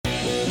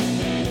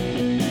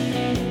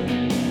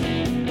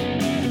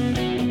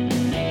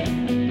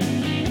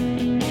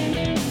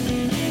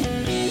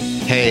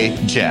Hey,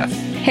 Jeff.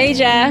 Hey,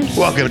 Jeff.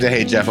 Welcome to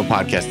Hey, Jeff, a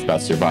podcast about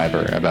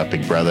Survivor, about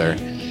Big Brother,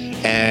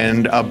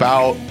 and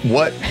about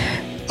what,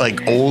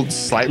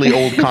 slightly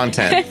old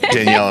content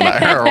Danielle and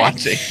I are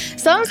watching.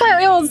 Some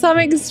slightly old, some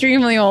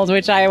extremely old,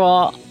 which I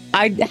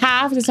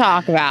have to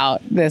talk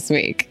about this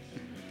week.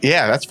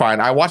 Yeah, that's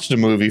fine. I watched a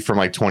movie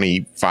from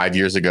 25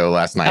 years ago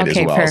last night as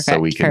well. Perfect, so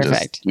we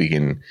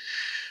can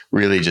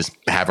really just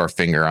have our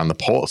finger on the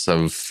pulse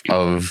of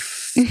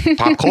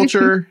pop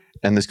culture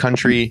and this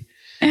country.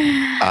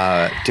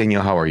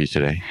 Danielle, how are you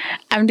today?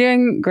 I'm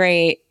doing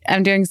great.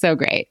 I'm doing so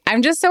great.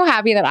 I'm just so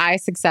happy that I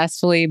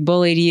successfully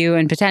bullied you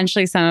and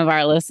potentially some of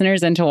our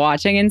listeners into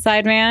watching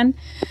Inside Man,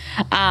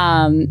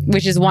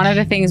 which is one of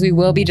the things we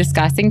will be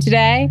discussing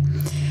today.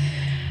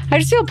 I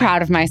just feel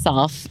proud of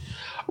myself.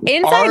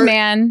 Inside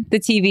Man, the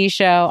TV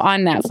show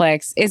on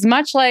Netflix, is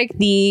much like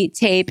the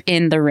tape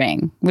in The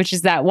Ring, which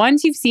is that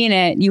once you've seen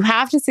it, you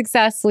have to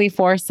successfully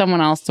force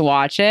someone else to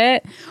watch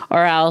it,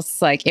 or else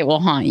it will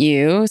haunt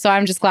you. So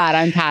I'm just glad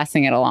I'm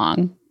passing it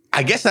along.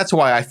 I guess that's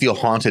why I feel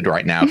haunted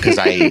right now, because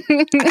I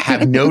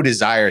have no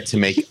desire to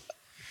make...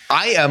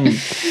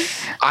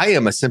 I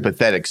am a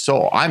sympathetic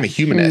soul. I'm a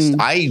humanist.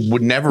 I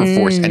would never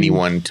force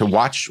anyone to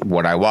watch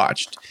what I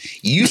watched.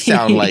 You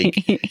sound like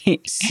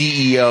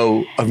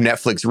CEO of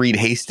Netflix Reed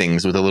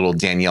Hastings with a little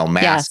Danielle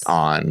mask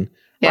on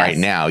right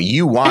now.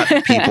 You want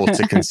people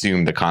to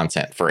consume the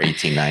content for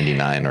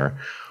 $18.99 or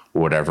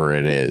whatever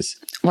it is.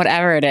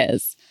 Whatever it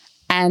is.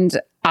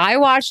 And I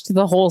watched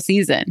the whole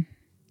season.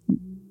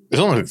 There's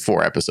only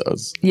 4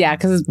 episodes. Yeah,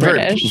 because it's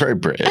British. Very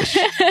British,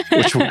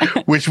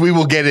 which we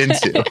will get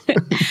into.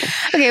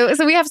 Okay,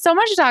 so we have so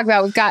much to talk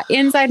about. We've got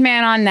Inside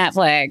Man on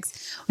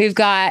Netflix. We've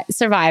got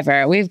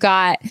Survivor. We've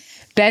got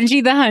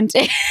Benji the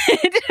Hunted.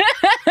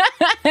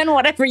 And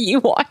whatever you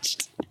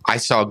watched. I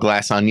saw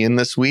Glass Onion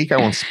this week. I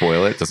won't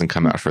spoil it. It doesn't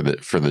come out for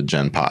the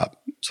Gen Pop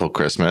till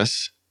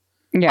Christmas.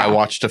 Yeah. I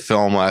watched a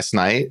film last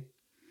night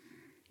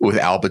with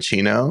Al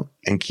Pacino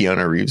and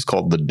Keanu Reeves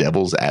called The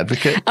Devil's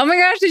Advocate. Oh my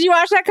gosh, did you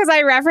watch that because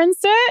I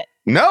referenced it?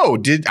 No,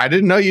 I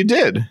didn't know you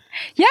did.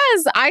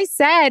 Yes, I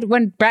said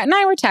when Brett and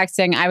I were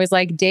texting, I was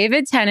like,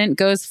 David Tennant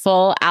goes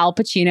full Al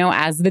Pacino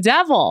as the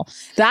devil.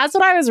 That's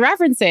what I was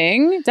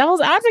referencing. Devil's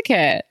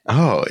Advocate.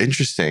 Oh,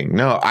 interesting.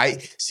 No, I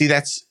see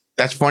that's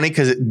funny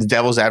because The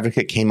Devil's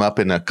Advocate came up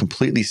in a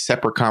completely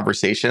separate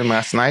conversation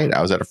last night.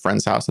 I was at a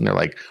friend's house and they're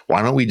like,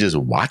 why don't we just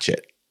watch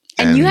it?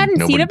 And you hadn't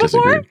seen it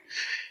before? Disagreed.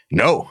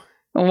 No.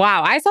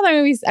 Wow. I saw that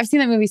movie. I've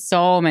seen that movie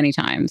so many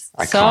times.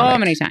 So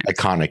many times.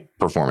 Iconic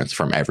performance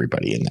from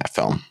everybody in that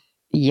film.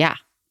 Yeah.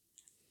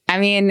 I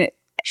mean,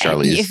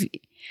 Charlize.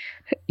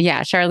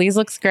 Charlize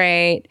looks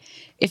great.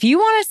 If you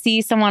want to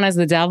see someone as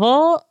the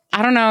devil,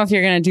 I don't know if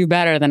you're going to do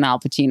better than Al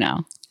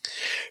Pacino.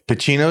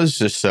 Pacino's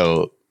just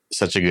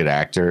such a good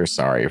actor.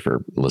 Sorry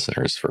for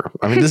listeners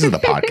this is the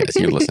podcast.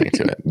 You're listening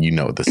to it. You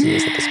know what this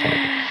is at this point.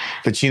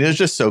 Pacino's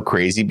just so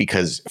crazy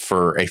because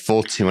for a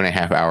full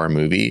 2.5 hour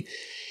movie,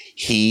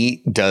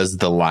 he does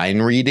the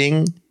line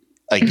reading.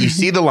 You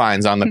see the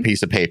lines on the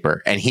piece of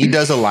paper and he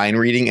does a line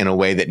reading in a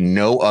way that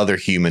no other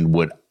human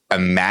would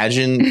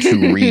imagine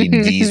to read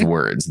these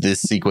words, this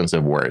sequence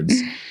of words.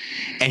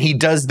 And he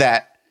does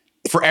that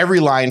for every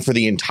line for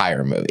the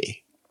entire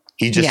movie.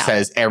 He just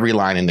says every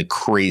line in the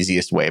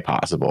craziest way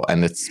possible.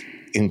 And it's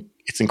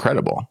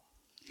incredible.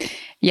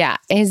 Yeah.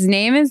 His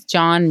name is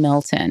John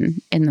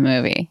Milton in the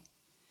movie.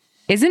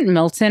 Isn't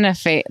Milton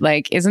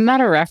isn't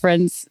that a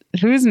reference?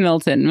 Who's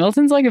Milton?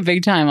 Milton's a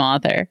big time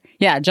author.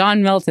 Yeah,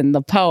 John Milton,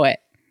 the poet.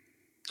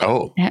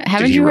 Oh.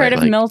 Haven't you heard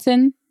of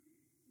Milton?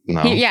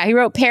 No. He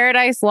wrote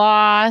Paradise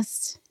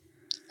Lost.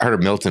 I heard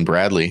of Milton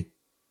Bradley.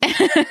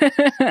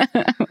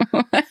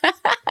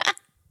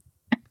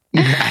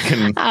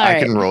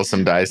 I can roll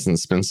some dice and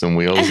spin some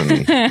wheels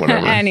and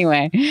whatever.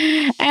 Anyway,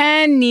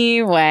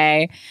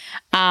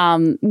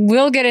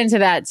 we'll get into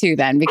that too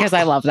then because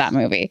I love that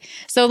movie.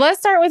 So let's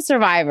start with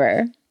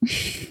Survivor.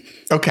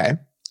 Okay.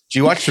 Do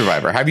you watch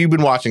Survivor? Have you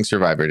been watching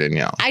Survivor,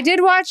 Danielle? I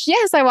did watch.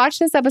 Yes, I watched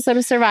this episode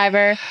of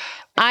Survivor.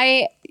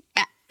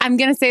 I'm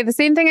going to say the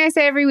same thing I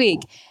say every week.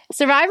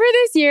 Survivor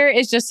this year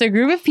is just a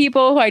group of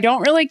people who I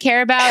don't really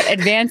care about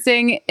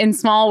advancing in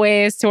small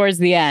ways towards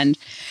the end.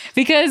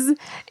 Because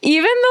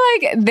even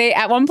they,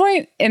 at one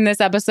point in this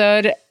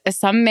episode,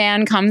 some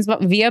man comes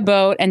via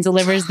boat and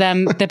delivers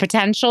them the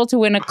potential to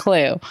win a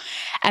clue.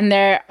 And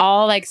they're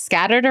all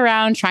scattered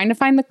around trying to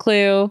find the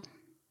clue.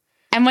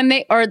 And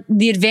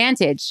the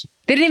advantage.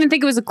 They didn't even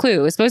think it was a clue.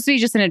 It was supposed to be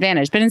just an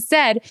advantage. But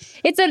instead,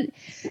 it's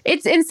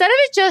instead of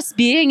it just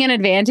being an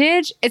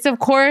advantage, it's of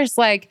course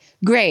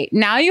great.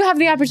 Now you have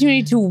the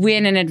opportunity to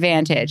win an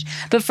advantage.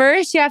 But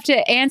first you have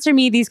to answer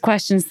me these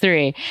questions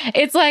 3.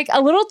 It's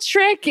a little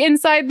trick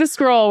inside the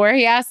scroll where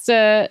he has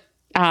to,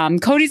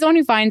 Cody's the one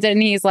who finds it.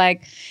 And he's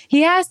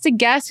he has to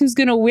guess who's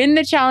going to win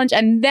the challenge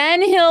and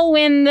then he'll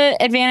win the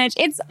advantage.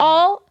 It's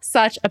all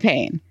such a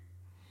pain.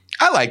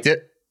 I liked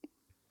it.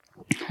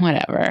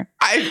 Whatever.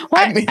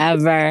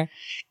 Whatever.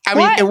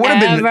 It would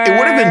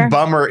have been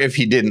bummer if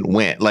he didn't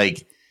win.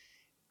 Trust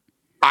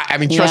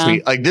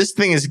me. This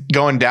thing is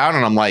going down,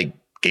 and I'm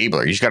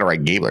Gabler. You just got to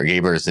write Gabler.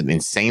 Gabler is an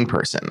insane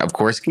person. Of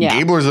course, Yeah.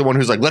 Gabler is the one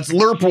who's like, let's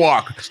lerp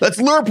walk. Let's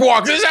lerp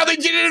walk. This is how they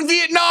did it in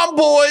Vietnam,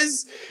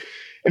 boys.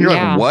 And you're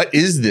Yeah. like, what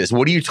is this?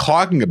 What are you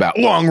talking about?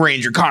 Long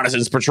range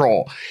reconnaissance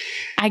patrol.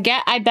 I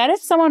bet if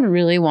someone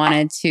really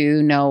wanted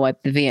to know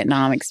what the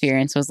Vietnam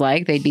experience was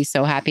like, they'd be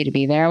so happy to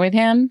be there with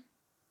him.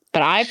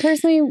 But I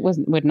personally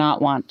would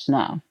not want to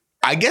know.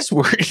 I guess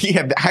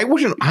I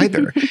wouldn't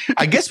either.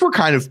 I guess we're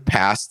kind of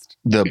past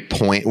the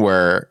point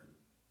where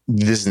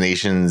this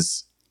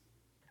nation's,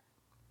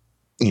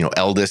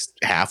 eldest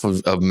half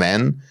of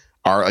men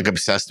are like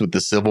obsessed with the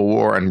Civil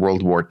War and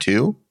World War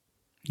II.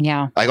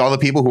 Yeah. Like all the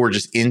people who are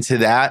just into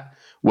that,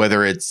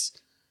 whether it's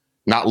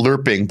not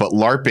LARPing, but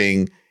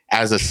LARPing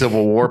as a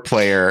Civil War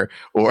player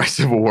or a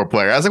Civil War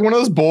player. As like one of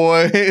those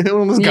boys,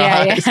 one of those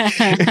guys.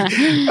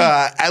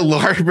 At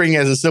LARPing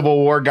as a Civil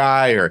War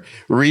guy or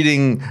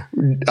reading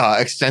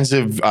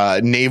extensive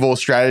naval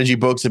strategy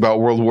books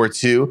about World War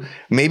II.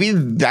 Maybe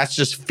that's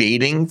just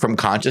fading from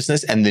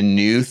consciousness. And the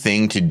new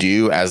thing to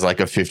do as like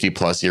a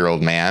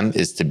 50-plus-year-old man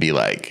is to be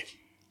like,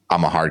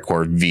 I'm a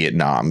hardcore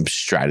Vietnam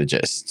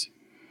strategist.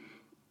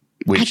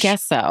 I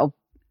guess so.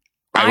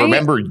 I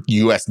remember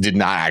U.S. did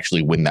not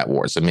actually win that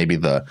war, so maybe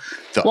the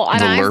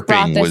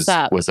LARPing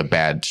was a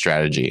bad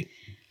strategy.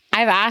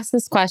 I've asked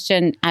this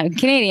question. I'm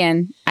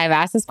Canadian. I've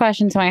asked this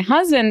question to my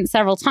husband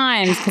several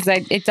times because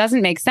it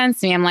doesn't make sense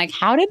to me. I'm like,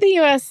 how did the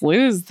U.S.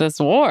 lose this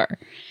war?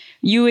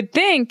 You would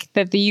think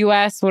that the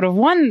U.S. would have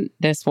won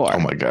this war. Oh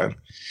my God!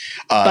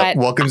 But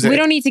we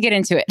don't need to get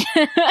into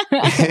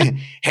it.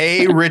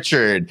 Hey,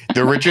 Richard,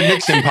 the Richard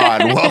Nixon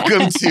pod.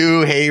 Welcome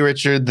to Hey,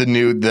 Richard,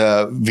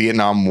 the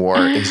Vietnam War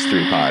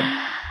history pod.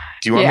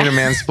 Do you want me to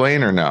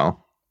mansplain or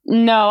no?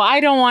 No, I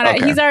don't want to.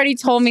 Okay. He's already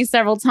told me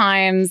several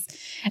times.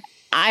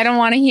 I don't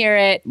want to hear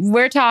it.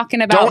 We're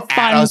talking about don't fun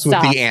add us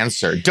stuff. with the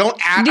answer. Don't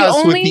add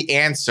us with the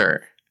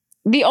answer.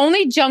 The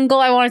only jungle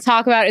I want to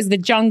talk about is the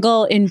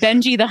jungle in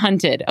Benji the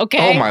Hunted.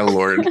 Okay. Oh my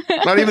Lord!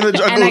 Not even the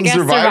jungle and I in guess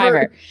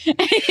Survivor.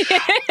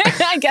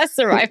 I guess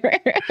Survivor.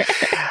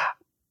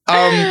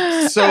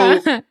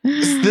 So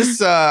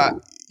this,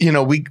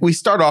 we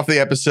start off the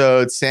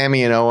episode.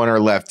 Sammy and Owen are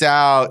left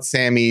out.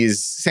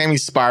 Sammy's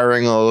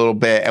spiraling a little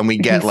bit, and we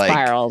get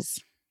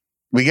spirals.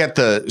 We get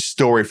the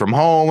story from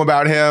home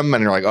about him,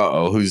 and you're like,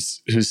 oh,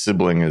 whose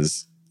sibling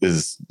is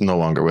no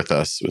longer with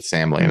us with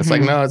Sam Lane? It's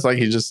like, no, it's like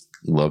he just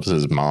loves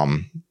his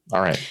mom.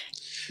 All right.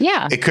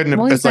 Yeah. It couldn't have.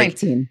 Well, It's he's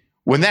like 19.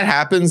 when that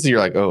happens, you're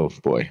like, oh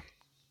boy.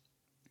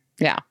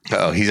 Yeah.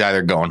 Oh, he's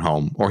either going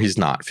home or he's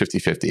not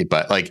 50-50.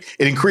 But like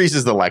it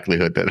increases the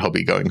likelihood that he'll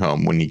be going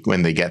home when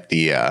they get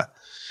the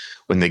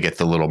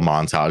little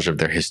montage of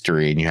their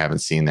history and you haven't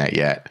seen that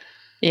yet.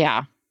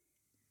 Yeah.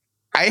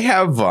 I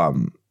have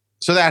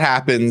so that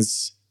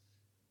happens.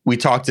 We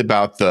talked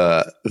about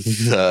the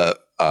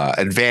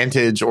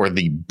advantage or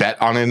the bet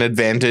on an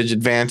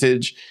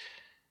advantage.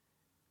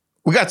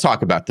 We got to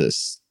talk about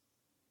this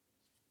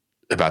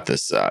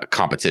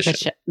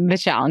competition. The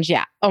challenge.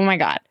 Yeah. Oh my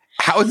God.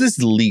 How is this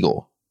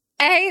legal?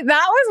 Hey,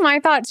 that was my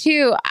thought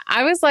too.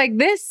 I was like,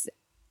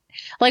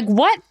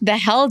 what the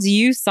hell do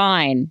you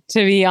sign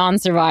to be on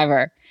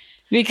Survivor?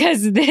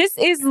 Because this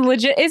is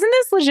legit. Isn't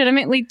this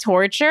legitimately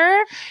torture?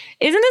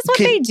 Isn't this what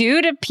they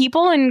do to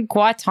people in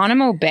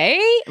Guantanamo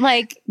Bay?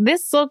 Like,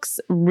 this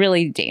looks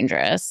really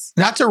dangerous.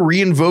 Not to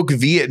reinvoke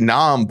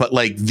Vietnam, but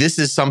like this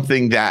is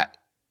something that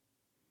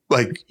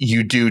like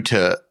you do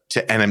to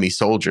enemy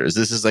soldiers.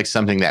 This is like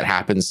something that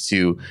happens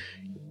to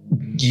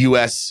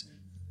U.S.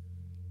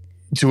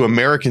 to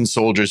American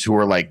soldiers who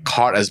are like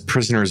caught as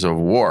prisoners of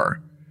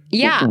war.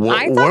 Yeah,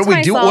 What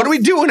are we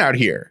doing out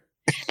here?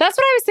 That's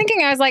what I was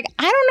thinking. I was like,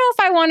 I don't know if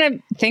I want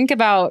to think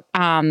about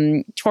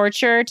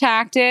torture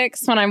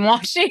tactics when I'm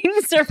watching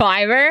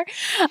Survivor.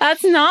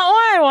 That's not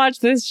why I watch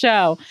this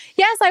show.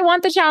 Yes, I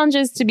want the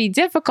challenges to be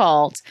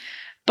difficult,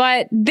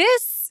 but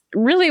this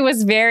really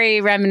was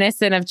very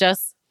reminiscent of the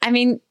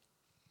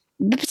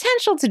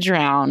potential to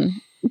drown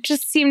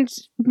just seemed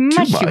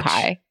much too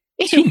high.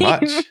 Too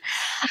much.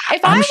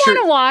 If I want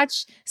to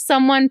watch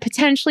someone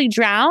potentially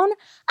drown,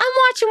 I'm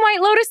watching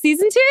White Lotus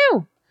season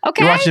 2.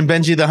 Okay. You're watching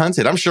Benji the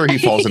Hunted. I'm sure he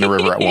falls in a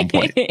river at one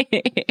point.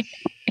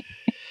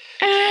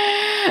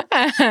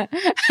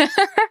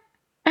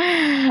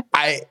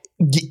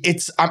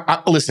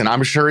 Listen,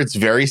 I'm sure it's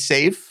very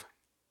safe.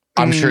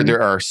 I'm sure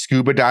there are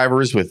scuba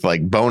divers with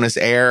like bonus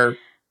air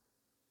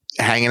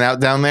hanging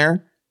out down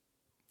there.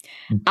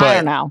 But I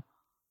don't know.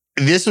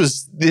 This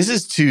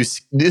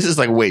is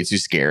like way too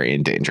scary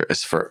and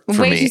dangerous for me.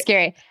 Way too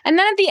scary. And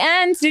then at the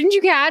end, didn't you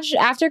catch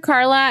after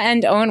Carla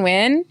and Owen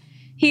win?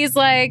 He's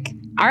like,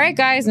 all right,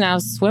 guys, now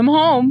swim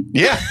home.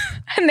 Yeah.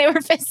 And they were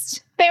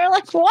pissed. They were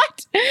like,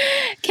 what? Can't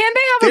they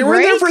have a break? They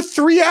were there for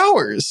 3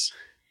 hours.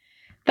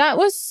 That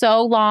was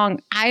so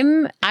long. I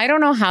don't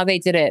know how they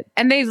did it.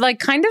 And they like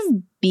kind of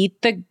beat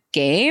the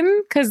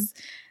game because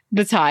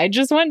the tide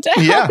just went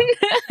down. Yeah.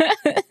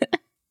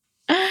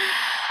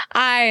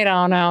 I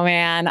don't know,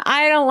 man.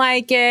 I don't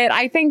like it.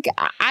 I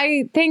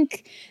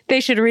think they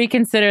should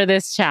reconsider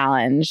this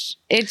challenge.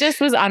 It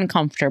just was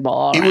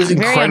uncomfortable. It was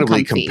Very incredibly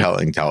uncomfy.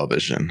 compelling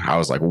television. I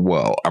was like,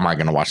 whoa, am I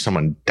going to watch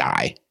someone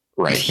die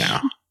right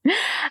now?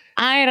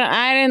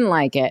 I didn't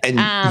like it.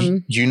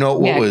 And you know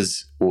what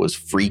was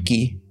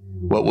freaky?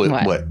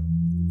 What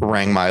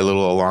rang my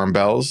little alarm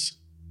bells?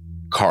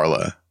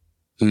 Carla,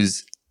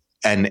 who's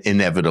an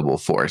inevitable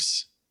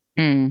force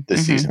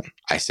this season.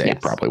 I say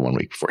probably 1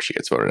 week before she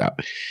gets voted out.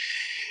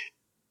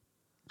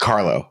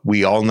 Carla,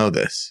 we all know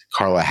this.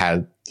 Carla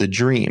had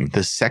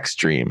the sex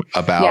dream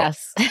about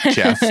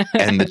Jeff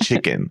and the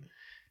chicken.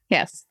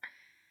 Yes.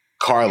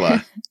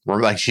 Carla,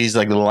 we're like, she's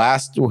like the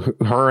last,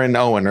 her and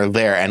Owen are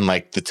there, and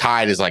like the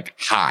tide is like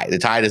high. The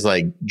tide is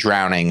like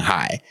drowning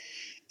high.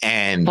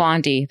 And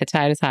Blondie, the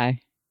tide is high.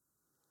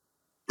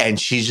 And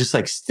she just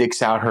like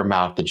sticks out her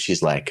mouth and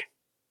she's like,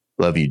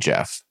 love you,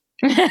 Jeff.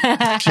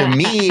 To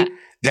me,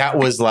 that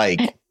was like,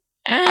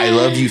 I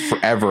love you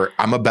forever.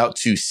 I'm about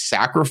to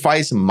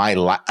sacrifice my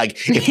life.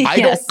 Like, if I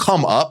don't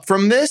come up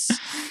from this,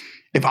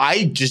 if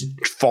I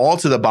just fall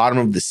to the bottom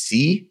of the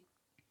sea,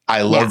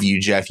 I love you,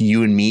 Jeff.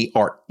 You and me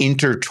are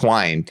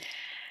intertwined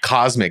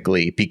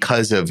cosmically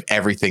because of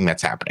everything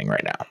that's happening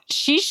right now.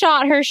 She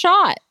shot her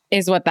shot,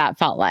 is what that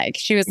felt like.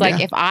 She was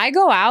like, if I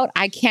go out,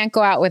 I can't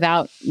go out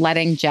without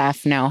letting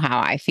Jeff know how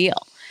I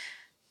feel.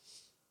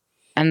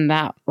 And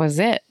that was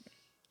it.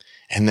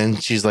 And then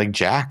she's like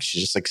Jack. She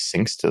just like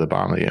sinks to the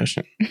bottom of the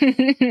ocean.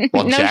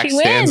 While Jack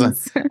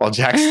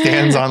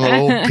stands on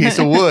a little piece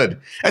of wood.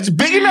 That's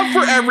big enough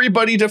for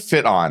everybody to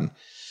fit on.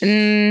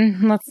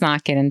 Let's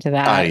not get into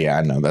that. Yeah,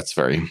 I know. That's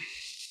very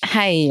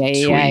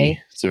twee.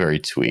 It's a very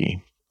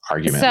twee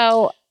argument.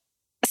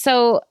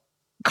 So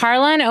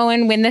Carla and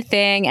Owen win the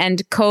thing,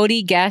 and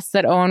Cody guessed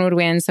that Owen would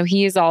win, so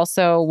he is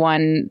also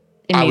won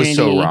immunity. I was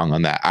so wrong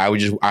on that. I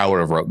would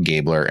have wrote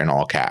Gabler in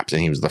all caps,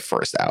 and he was the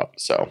first out.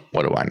 So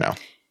what do I know?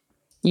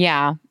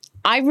 Yeah.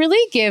 I really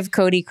give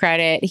Cody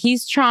credit.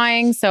 He's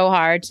trying so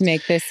hard to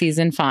make this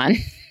season fun.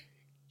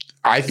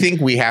 I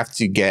think we have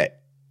to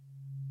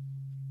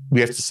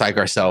psych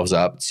ourselves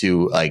up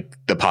to like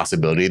the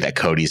possibility that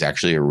Cody's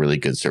actually a really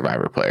good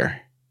Survivor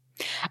player.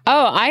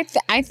 Oh,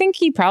 I think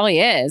he probably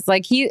is.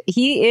 Like he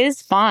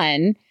is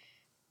fun.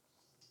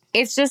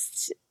 It's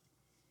just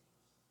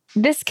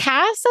this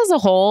cast as a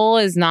whole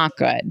is not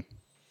good.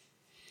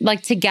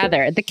 Like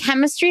together, the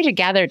chemistry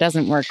together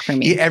doesn't work for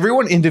me. Yeah,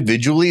 everyone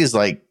individually is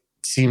like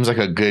seems like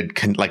a good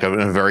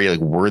a very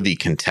like worthy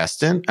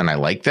contestant, and I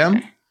like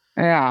them.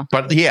 Yeah,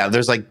 but yeah,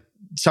 there's like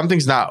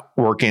something's not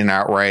working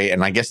out right,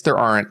 and I guess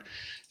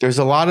there's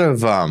a lot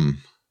of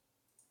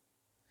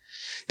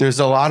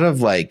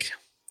like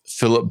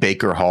Philip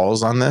Baker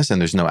Halls on this, and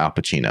there's no Al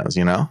Pacinos,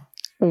 you know?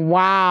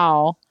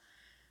 Wow.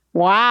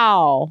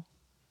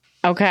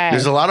 Okay.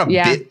 There's a lot of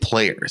bit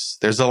players.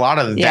 There's a lot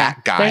of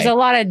that guy. There's a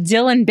lot of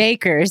Dylan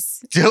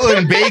Bakers.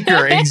 Dylan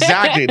Baker,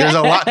 exactly. There's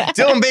a lot.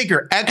 Dylan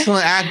Baker,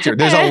 excellent actor.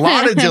 There's a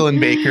lot of Dylan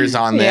Bakers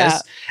on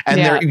this.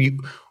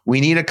 And we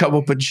need a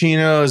couple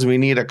Pacinos. We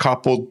need a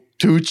couple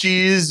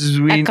Tucci's.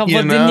 A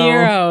couple De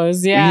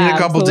Niro's. Yeah. We need a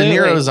couple De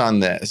Niro's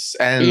on this.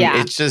 And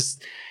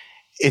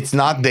it's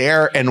not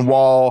there. And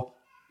while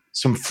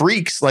some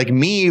freaks like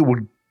me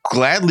would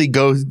gladly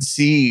go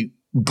see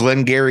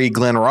Glengarry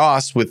Glen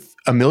Ross with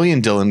a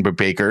million Dylan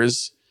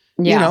Bakers,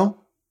 you know,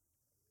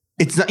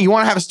 it's not, you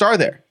want to have a star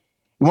there.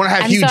 You want to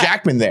have Hugh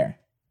Jackman there.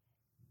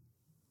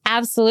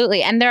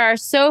 Absolutely. And there are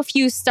so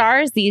few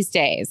stars these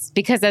days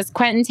because, as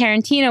Quentin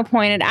Tarantino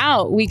pointed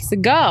out weeks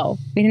ago,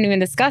 we didn't even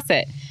discuss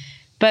it,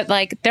 but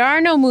like there are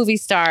no movie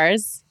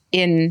stars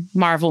in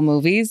Marvel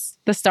movies.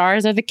 The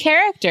stars are the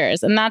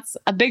characters, and that's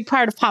a big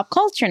part of pop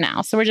culture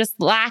now. So we're just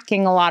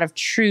lacking a lot of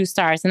true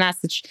stars, and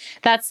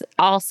that's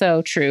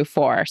also true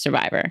for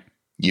Survivor.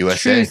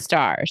 USA. True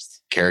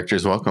stars.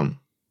 Characters welcome.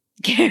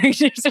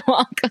 Characters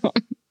welcome.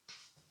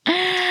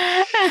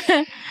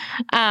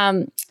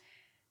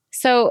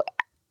 So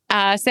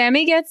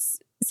Sammy gets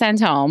sent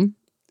home.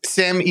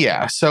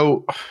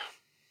 So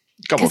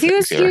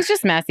because he was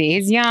just messy.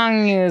 He's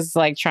young. He was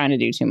like trying to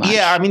do too much.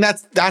 Yeah, I mean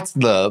that's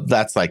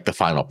like the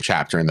final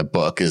chapter in the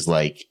book is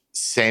like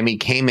Sammy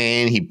came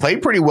in. He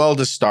played pretty well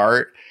to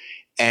start,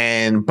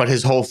 but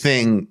his whole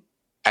thing,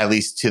 at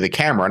least to the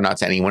camera, not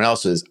to anyone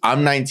else's,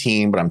 I'm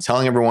 19, but I'm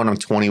telling everyone I'm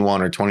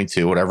 21 or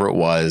 22, whatever it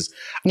was.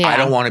 Yeah. I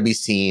don't want to be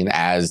seen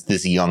as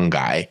this young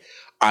guy.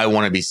 I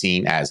want to be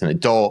seen as an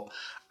adult.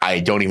 I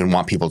don't even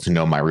want people to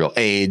know my real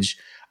age.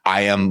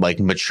 I am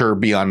like mature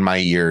beyond my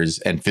years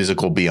and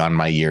physical beyond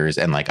my years.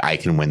 And like, I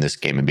can win this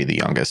game and be the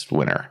youngest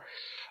winner.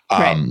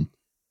 Right.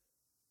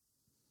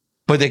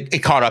 But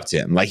it caught up to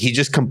him. Like he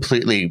just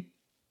completely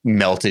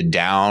melted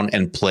down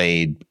and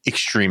played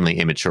extremely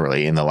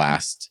immaturely in the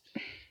last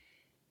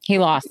He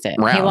lost it.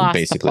 Round, he lost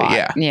basically.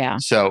 Yeah.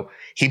 So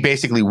he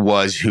basically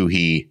was who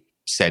he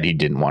said he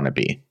didn't want to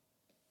be.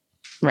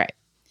 Right.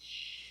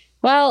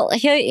 Well,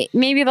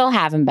 maybe they'll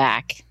have him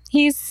back.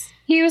 He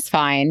was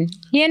fine.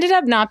 He ended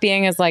up not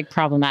being as like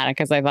problematic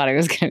as I thought he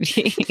was going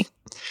to be.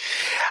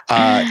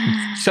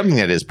 Something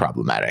that is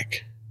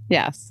problematic.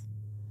 Yes.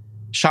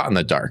 Shot in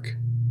the dark.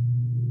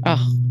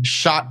 Oh.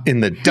 Shot in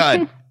the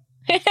dud.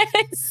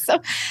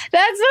 So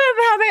that's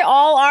how they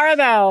all are,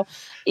 though.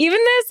 Even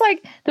this,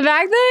 like, the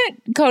fact that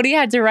Cody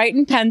had to write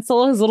in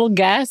pencil his little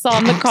guess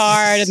on the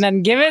card and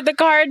then give it the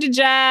card to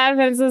Jeff,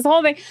 and it's this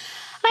whole thing.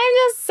 I'm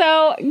just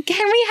so,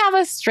 can we have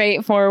a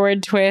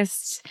straightforward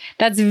twist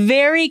that's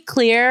very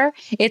clear?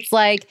 It's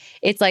like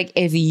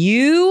if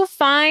you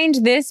find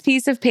this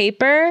piece of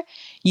paper,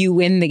 you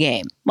win the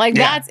game. Like,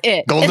 that's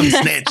it. Golden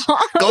snitch.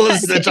 Golden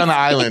snitch on the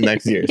island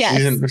next year.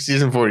 Yes.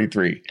 Season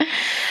 43.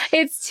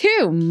 It's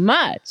too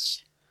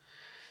much.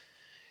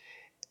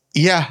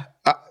 Yeah.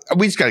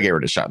 We just got to get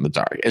rid of Shot in the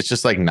Dark. It's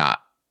just like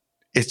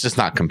it's just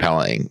not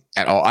compelling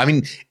at all. I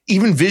mean,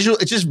 even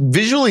it's just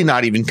visually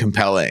not even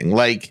compelling.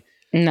 Like,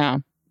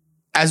 no.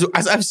 As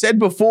I've said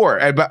before,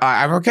 I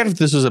forget if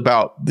this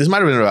might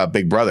have been about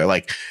Big Brother.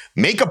 Like,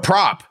 make a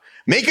prop,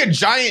 make a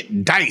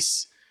giant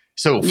dice.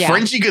 So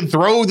Frenchie could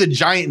throw the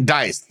giant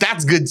dice.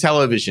 That's good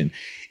television.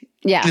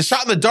 Yeah. The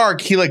Shot in the Dark,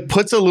 he like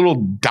puts a little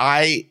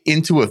die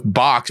into a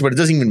box, but it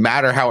doesn't even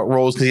matter how it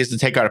rolls because he has to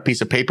take out a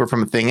piece of paper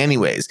from a thing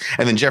anyways.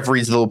 And then Jeff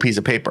reads the little piece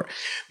of paper.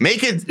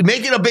 Make it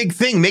a big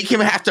thing. Make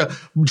him have to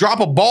drop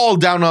a ball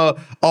down a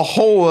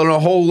hole in a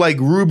whole like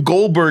Rube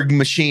Goldberg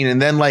machine,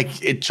 and then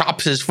like it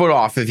chops his foot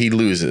off if he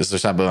loses or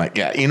something like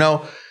that. You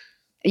know?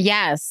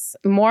 Yes.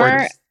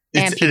 More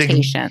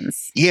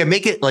amputations.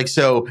 Make it like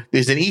so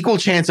there's an equal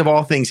chance of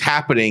all things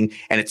happening,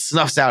 and it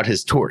snuffs out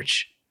his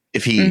torch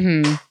if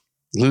he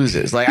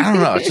loses. Like, I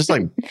don't know. It's just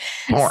like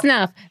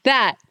snuff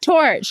that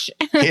torch.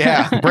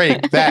 Yeah,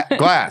 break that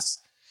glass.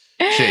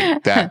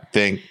 Shake that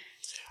thing.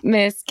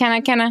 Miss,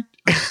 can I?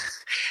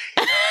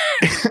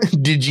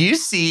 Did you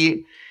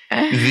see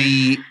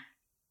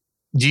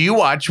do you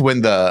watch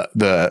when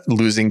the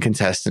losing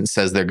contestant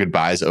says their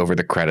goodbyes over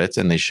the credits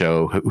and they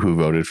show who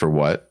voted for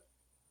what?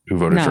 Who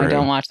voted for who? No,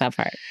 don't watch that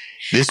part.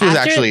 This was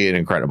actually an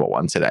incredible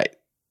one today.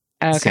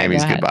 Okay,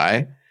 Sammy's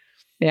goodbye.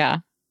 Yeah.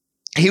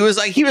 He was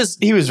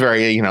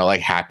very,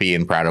 like happy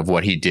and proud of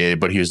what he did,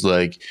 but he was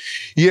like,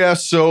 yeah,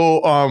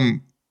 so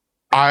when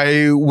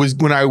I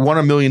won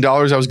 $1 million,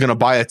 I was going to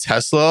buy a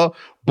Tesla,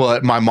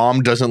 but my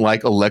mom doesn't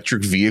like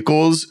electric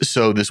vehicles,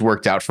 so this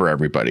worked out for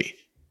everybody.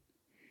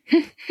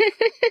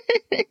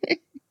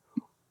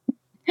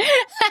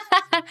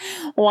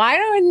 Why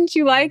don't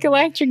you like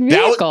electric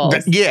vehicles?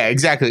 Yeah,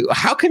 exactly.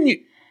 How can you?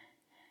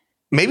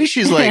 Maybe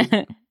she's like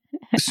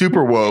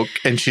super woke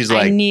and she's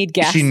like, I need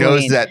gasoline. She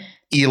knows that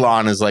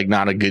Elon is like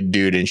not a good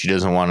dude and she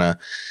doesn't want to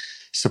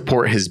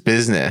support his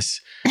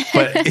business.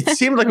 But it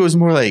seemed like it was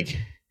more like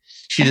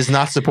she does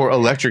not support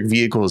electric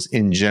vehicles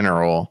in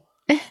general,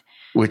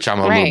 which I'm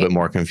a little bit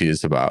more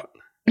confused about.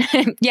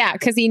 Yeah,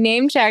 because he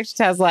name checked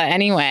Tesla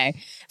anyway.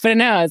 But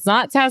no, it's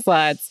not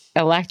Tesla, it's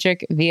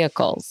electric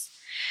vehicles.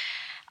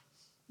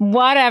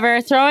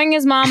 Whatever, throwing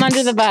his mom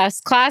under the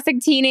bus.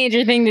 Classic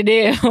teenager thing to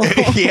do.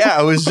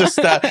 Yeah, it was just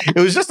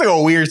like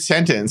a weird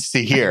sentence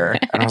to hear.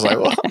 And I was like,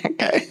 well,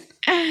 okay.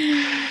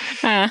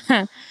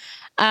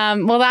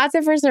 Well, that's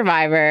it for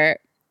Survivor.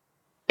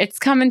 It's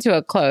coming to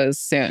a close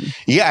soon.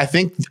 Yeah, I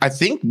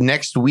think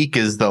next week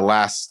is the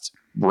last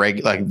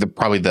probably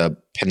the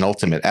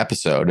penultimate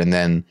episode, and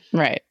then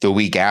the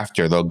week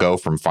after they'll go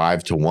from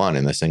 5 to 1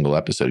 in the single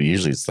episode.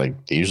 Usually it's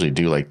like they usually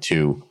do like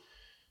two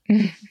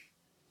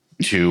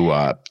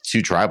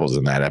tribals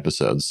in that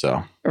episode.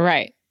 So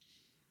we're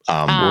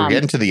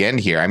getting to the end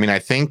here. I mean, I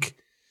think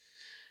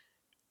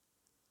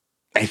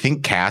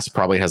Cass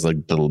probably has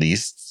like the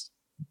least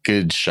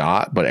good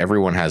shot, but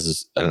everyone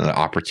has an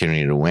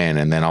opportunity to win.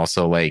 And then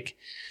also like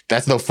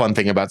that's the fun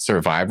thing about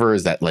Survivor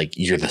is that like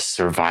you're the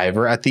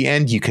survivor at the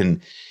end. You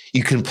can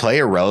play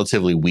a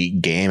relatively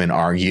weak game and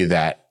argue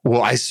that,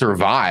 well, I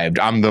survived.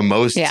 I'm the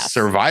most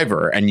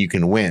survivor, and you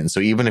can win. So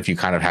even if you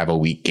kind of have a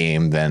weak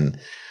game, then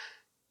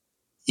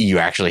you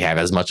actually have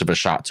as much of a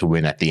shot to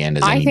win at the end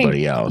as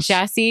anybody else.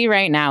 Jesse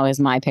right now is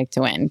my pick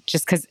to win,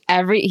 just because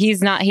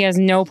he has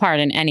no part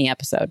in any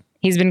episode.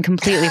 He's been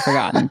completely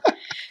forgotten.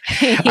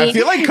 I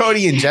feel like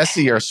Cody and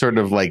Jesse are sort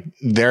of like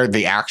they're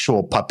the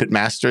actual puppet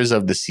masters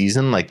of the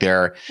season. Like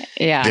they're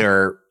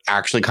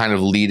actually kind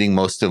of leading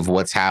most of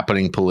what's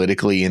happening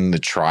politically in the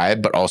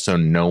tribe, but also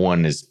no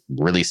one is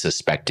really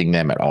suspecting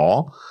them at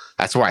all.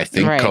 That's why I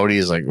think Cody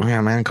is like,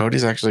 yeah, man,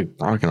 Cody's actually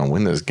not going to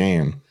win this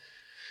game.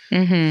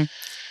 Mm-hmm.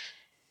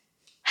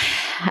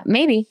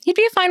 Maybe he'd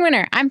be a fine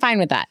winner. I'm fine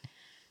with that.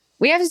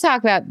 We have to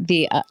talk about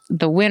the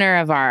winner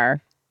of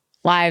our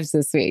lives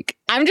this week.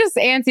 I'm just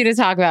antsy to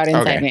talk about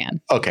Inside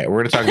Man. Okay,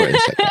 we're going to talk about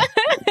Inside Man.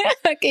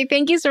 Okay,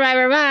 thank you,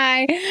 Survivor.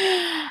 Bye.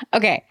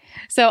 Okay,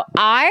 so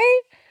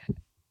I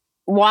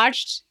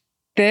watched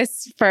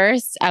this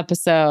first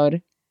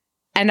episode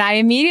and I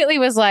immediately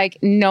was like,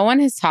 no one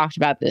has talked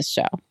about this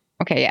show.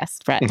 Okay, yes,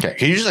 Brett. Okay,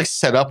 can you just like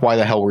set up why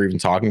the hell we're even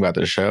talking about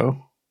this show?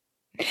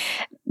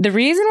 The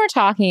reason we're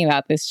talking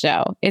about this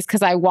show is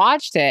because I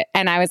watched it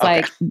and I was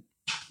like...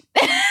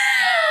 I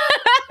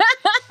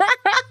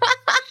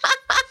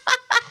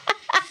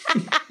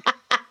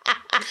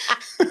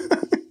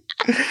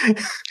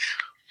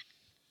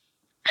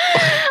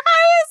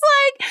was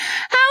like,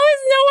 how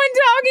is no one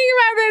talking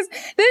about this?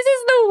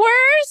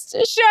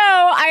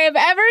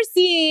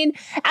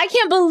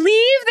 can't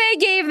believe they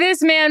gave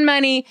this man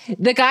money.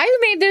 The guy who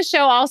made this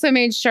show also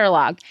made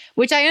Sherlock,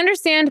 which I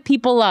understand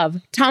people love.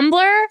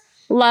 Tumblr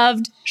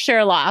loved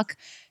Sherlock.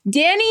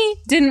 Danny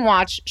didn't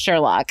watch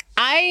Sherlock.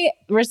 I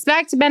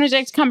respect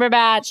Benedict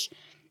Cumberbatch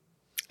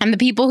and the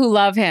people who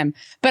love him,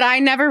 but I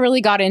never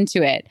really got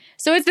into it.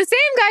 So it's the same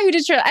guy who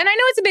did Sherlock, and I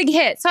know it's a big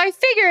hit. So I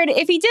figured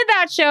if he did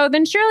that show,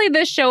 then surely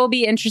this show will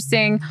be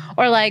interesting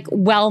or like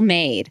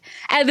well-made.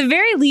 At the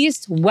very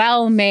least,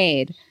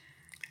 well-made.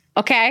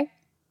 Okay?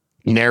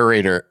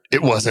 Narrator,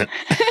 it wasn't.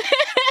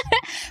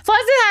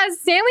 Plus it has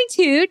Stanley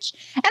Tucci,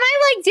 and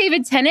I like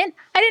David Tennant.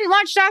 I didn't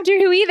watch Doctor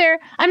Who either.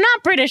 I'm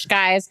not British,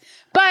 guys,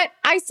 but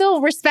I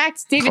still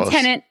respect David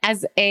Tennant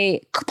as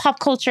a pop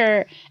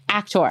culture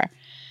actor.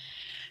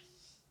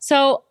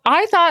 So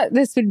I thought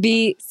this would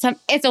be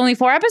it's only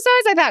 4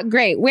 episodes. I thought,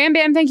 great. Wham,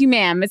 bam, thank you,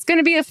 ma'am. It's going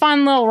to be a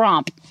fun little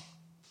romp.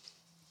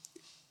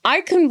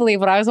 I couldn't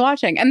believe what I was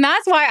watching. And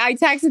that's why I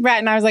texted Brett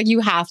and I was like, you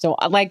have to,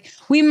 like,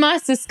 we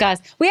must discuss.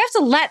 We have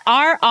to let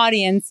our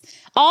audience,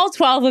 all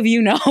 12 of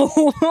you, know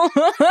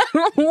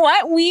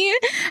what we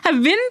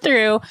have been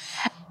through.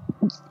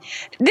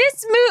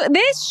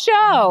 This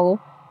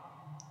show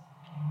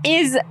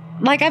is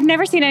like, I've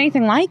never seen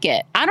anything like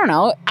it. I don't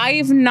know.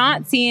 I've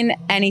not seen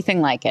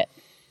anything like it.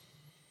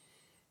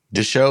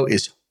 The show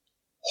is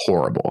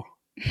horrible.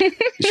 The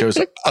show's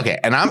okay.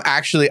 And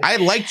I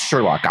liked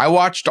Sherlock. I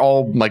watched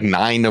all like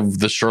 9 of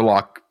the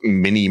Sherlock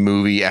mini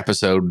movie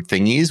episode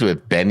thingies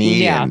with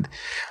Benny and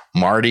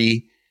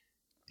Marty,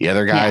 the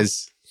other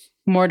guys.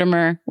 Yeah.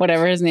 Mortimer,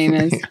 whatever his name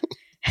is.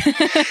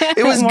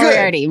 It was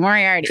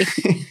Moriarty.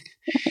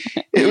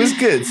 It was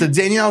good. So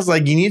Danielle's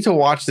like, you need to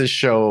watch this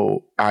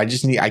show. I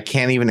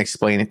can't even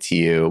explain it to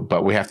you,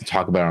 but we have to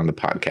talk about it on the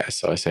podcast.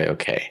 So I say,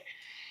 okay.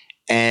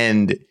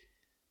 And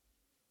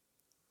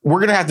we're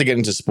going to have to get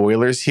into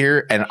spoilers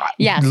here. And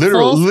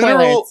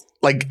literal,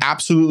 like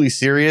absolutely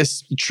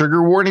serious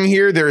trigger warning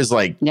here. There is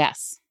like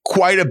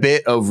quite a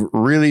bit of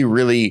really,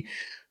 really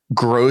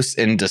gross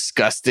and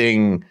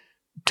disgusting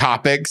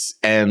topics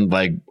and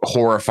like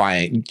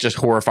horrifying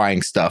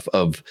stuff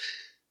of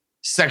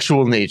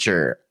sexual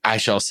nature, I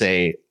shall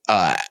say,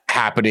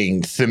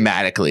 happening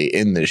thematically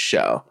in this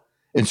show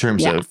in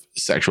terms of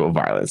sexual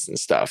violence and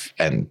stuff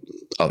and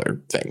other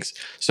things.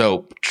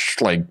 So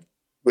like,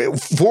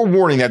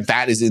 forewarning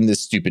that is in this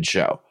stupid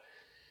show.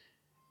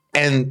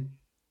 And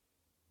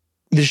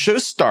the show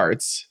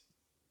starts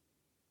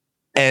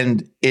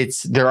and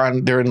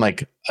they're in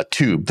like a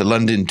tube, the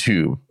London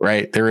Tube,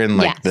 right? They're in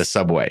like the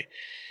subway.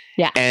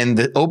 Yeah. And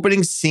the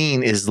opening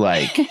scene is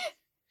like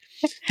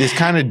this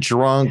kind of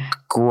drunk,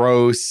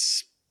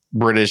 gross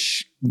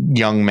British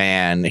young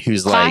man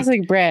who's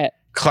classic Brit.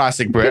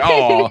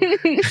 Oh,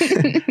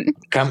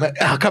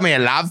 come here,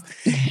 love.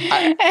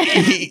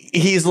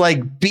 He's just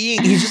like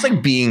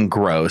being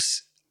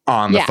gross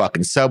on the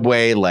fucking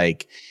subway.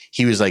 Like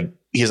he's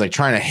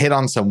trying to hit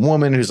on some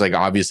woman who's like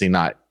obviously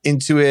not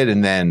into it,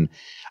 and then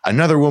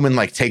another woman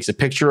like takes a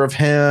picture of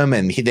him,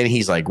 and then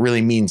he's like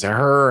really mean to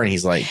her, and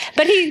he's like,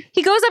 but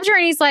he goes up to her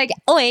and he's like,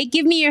 "Oi,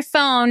 give me your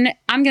phone.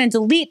 I'm gonna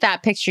delete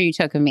that picture you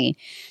took of me."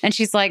 And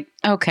she's like,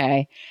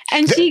 "Okay,"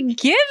 and she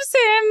gives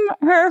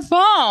him her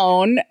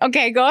phone.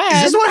 Okay, go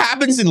ahead. Is this what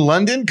happens in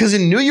London? Because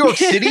in New York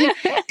City,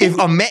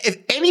 if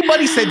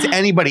anybody said to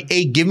anybody,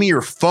 "Hey, give me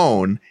your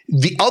phone,"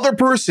 the other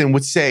person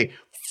would say,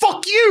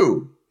 "Fuck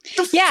you."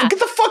 Get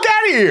the fuck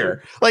out of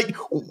here. Like,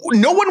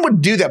 no one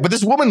would do that. But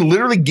this woman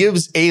literally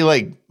gives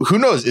who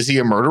knows? Is he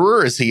a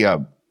murderer? Is he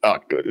what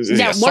are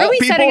we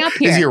setting up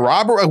here? Is he a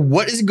robber?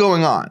 What is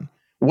going on?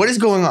 What is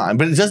going on?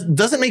 But it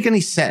doesn't make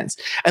any sense.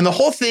 And the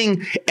whole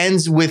thing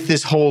ends with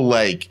this whole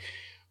like,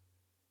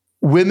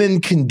 women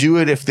can do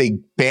it if they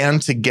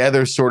band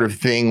together sort of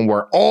thing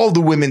where all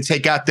the women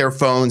take out their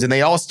phones and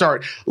they all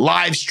start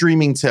live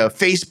streaming to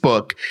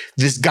Facebook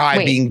this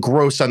guy being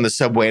gross on the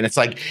subway. And it's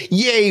like,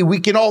 yay,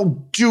 we can all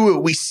do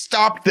it. We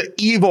stopped the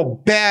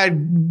evil,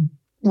 bad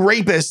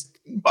rapist,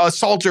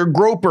 assaulter,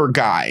 groper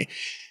guy.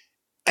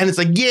 And it's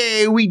like,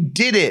 yay, we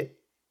did it.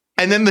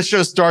 And then the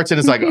show starts and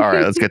it's like, all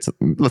right, let's get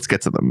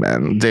to the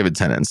men. David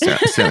Tennant and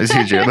Stanley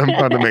Tucci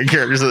are the main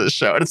characters of the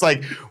show. And it's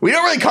like, we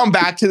don't really come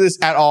back to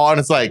this at all. And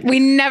it's like, we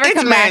never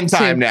come back to it. It's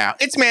man time now.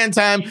 It's man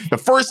time.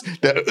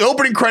 The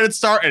opening credits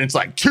start and it's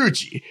like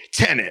Tucci,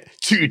 Tennant,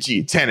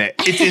 Tucci, Tennant.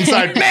 It's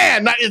inside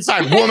man, not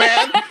inside woman.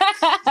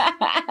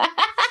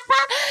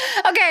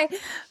 Okay,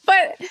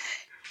 but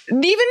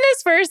even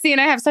this first scene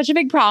I have such a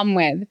big problem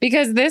with,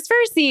 because this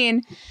first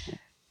scene,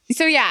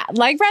 so yeah,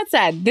 like Brett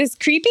said, this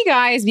creepy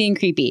guy is being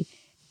creepy.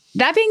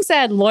 That being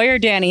said, lawyer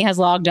Danny has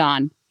logged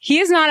on. He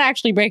is not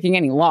actually breaking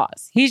any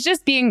laws. He's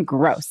just being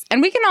gross.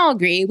 And we can all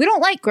agree, we don't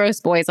like gross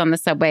boys on the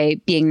subway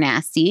being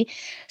nasty.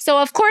 So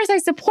of course I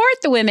support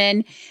the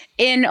women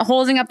in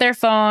holding up their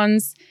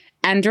phones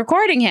and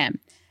recording him.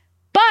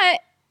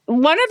 But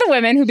one of the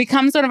women who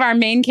becomes one of our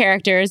main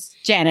characters,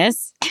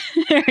 Janice,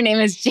 her name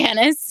is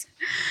Janice,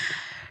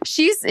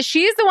 she's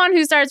the one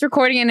who starts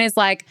recording and is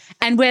like,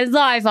 and we're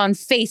live on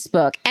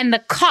Facebook and the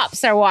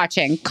cops are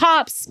watching.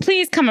 Cops,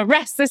 please come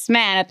arrest this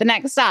man at the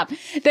next stop.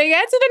 They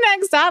get to the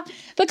next stop.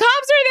 The cops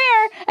are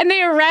there and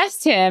they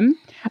arrest him.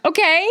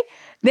 Okay.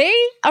 They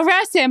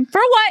arrest him for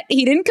what?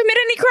 He didn't commit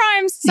any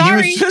crimes.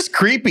 Sorry. He was just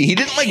creepy. He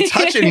didn't like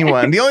touch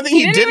anyone. The only thing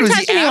he did was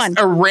he asked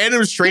a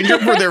random stranger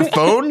for their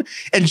phone,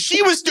 and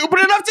she was stupid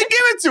enough to give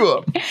it to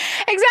him.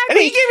 Exactly. And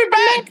he gave it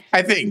back,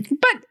 I think.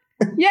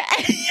 But yeah,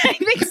 I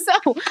think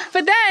so.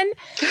 But then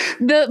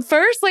the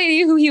first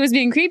lady who he was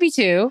being creepy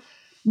to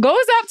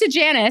goes up to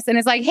Janice and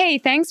is like, hey,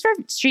 thanks for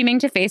streaming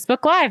to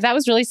Facebook Live. That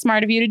was really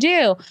smart of you to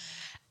do.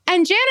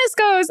 And Janice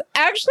goes,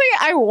 actually,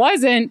 I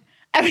wasn't.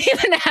 I don't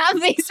even have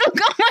Facebook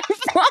on my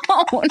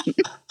phone.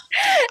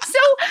 So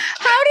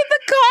how did the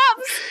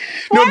cops?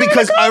 No,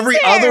 because every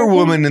other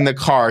woman in the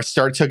car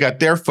took out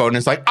their phone and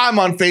is like, I'm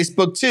on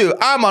Facebook too.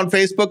 I'm on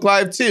Facebook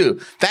Live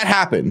too. That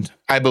happened,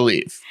 I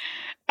believe.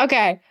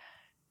 Okay.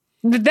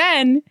 But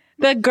then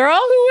the girl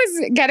who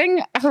was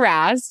getting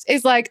harassed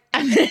is like,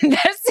 I'm an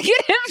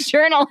investigative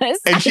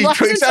journalist. And she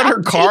takes out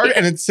her card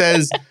and it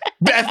says,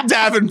 Beth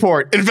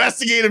Davenport,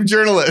 investigative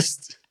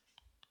journalist.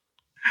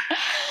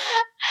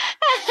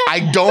 I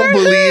don't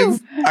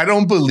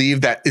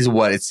believe that is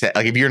what it said.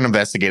 Like, if you're an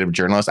investigative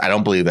journalist, I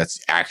don't believe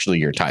that's actually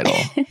your title.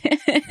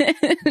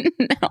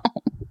 No.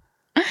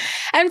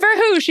 And for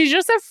who? She's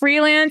just a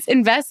freelance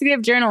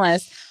investigative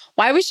journalist.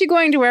 Why was she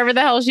going to wherever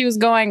the hell she was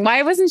going?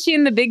 Why wasn't she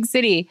in the big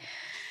city?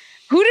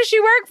 Who does she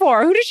work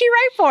for? Who does she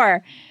write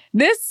for?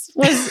 This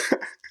was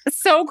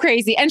so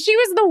crazy. And she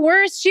was the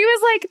worst. She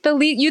was like the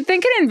lead. You'd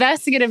think an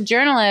investigative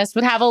journalist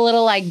would have a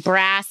little like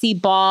brassy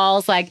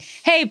balls, like,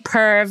 hey,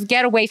 perv,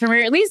 get away from her.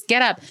 At least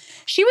get up.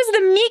 She was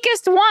the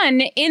meekest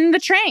one in the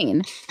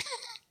train.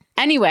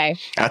 Anyway.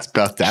 That's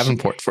Beth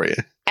Davenport for you.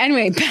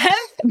 Anyway,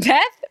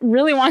 Beth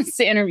really wants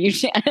to interview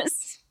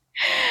Janice.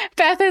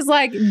 Beth is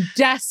like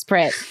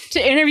desperate to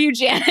interview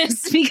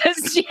Janice because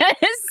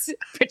Janice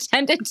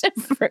pretended to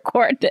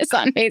record this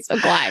on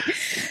Facebook Live.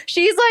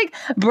 She's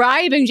like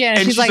bribing Janice.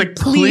 And she's like,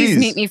 please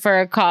meet me for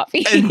a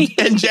coffee.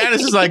 And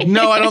Janice is like,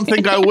 no, I don't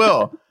think I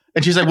will.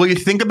 And she's like, will you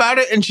think about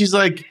it? And she's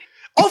like,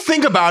 I'll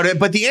think about it,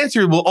 but the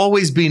answer will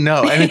always be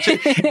no.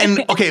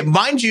 And okay,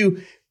 mind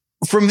you,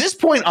 from this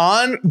point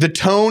on, the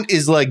tone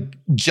is like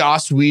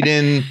Joss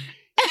Whedon,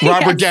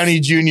 Robert Downey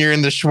Jr.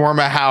 in the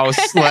shawarma house,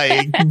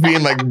 like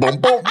being like, boom,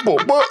 boom, boom,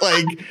 boom,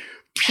 like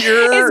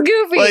pure, it's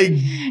goofy. like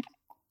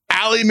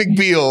Ally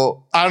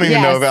McBeal. I don't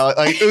even know if Ally,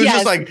 like it was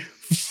just like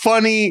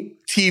funny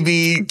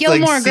TV,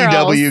 Gilmore like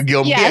Girls. CW,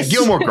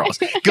 Gilmore Girls.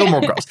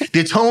 Gilmore Girls.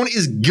 The tone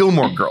is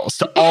Gilmore Girls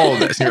to all of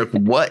this. And you're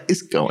like, what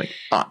is going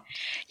on?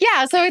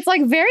 Yeah, so it's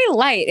like very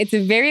light. It's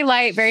very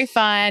light, very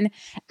fun.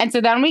 And so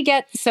then we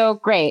get, so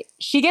great.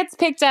 She gets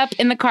picked up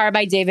in the car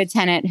by David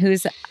Tennant,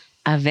 who's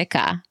a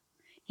Wicca.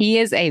 He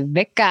is a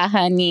Wicca,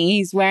 honey.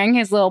 He's wearing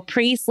his little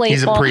priest label.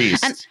 He's a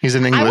priest. And he's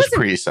an English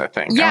priest, I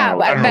think. Yeah,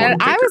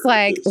 but I was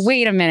like,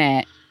 wait a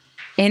minute.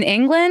 In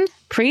England,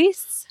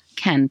 priests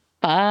can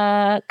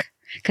fuck.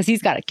 Because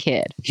he's got a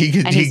kid. He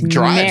drives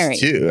married.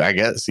 Too, I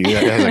guess. He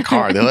has a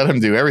car. They let him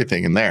do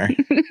everything in there.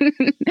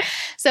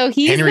 So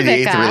he's Henry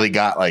VIII really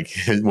got like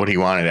what he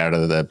wanted out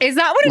of the is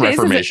that what it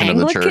Reformation of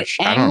the church.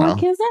 I don't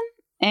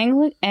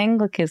know.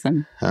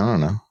 Anglicanism? I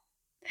don't know.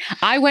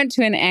 I went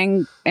to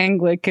an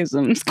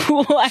Anglicanism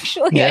school,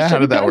 actually. Yeah, how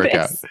did that work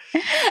out?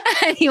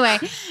 Anyway,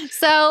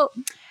 so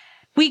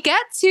we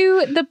get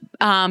to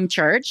the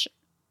church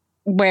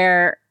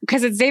where,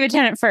 because it's David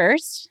Tennant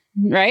first,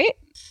 right?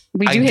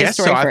 We do his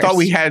story so. First. I thought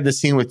we had the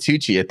scene with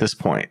Tucci at this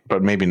point,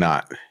 but maybe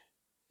not.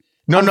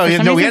 No.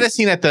 We had a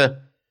scene at the.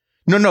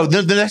 No.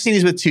 The next scene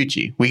is with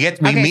Tucci. We meet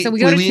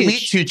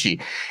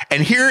Tucci,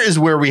 and here is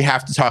where we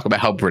have to talk about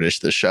how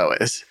British the show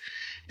is,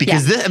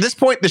 because at this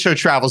point the show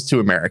travels to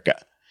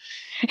America,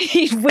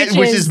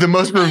 which is the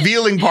most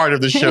revealing part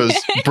of the show's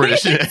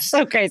Britishness.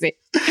 So crazy.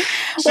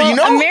 So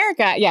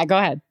America. Yeah, go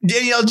ahead,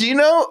 Danielle. Do you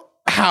know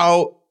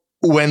how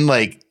when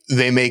like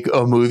they make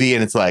a movie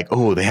and it's like,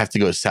 oh, they have to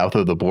go south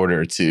of the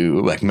border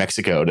to like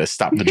Mexico to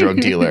stop the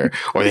drug dealer,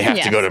 or they have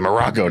to go to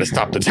Morocco to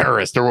stop the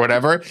terrorist or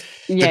whatever.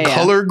 The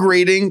color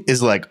grading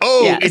is like,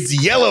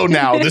 it's yellow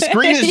now. The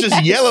screen is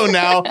just yellow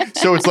now.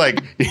 So it's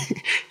like,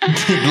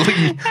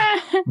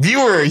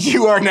 viewer,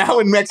 you are now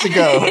in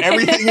Mexico.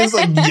 Everything is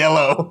like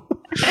yellow.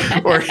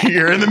 Or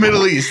you're in the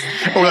Middle East.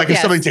 Or like if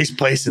something takes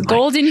place in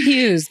golden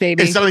hues,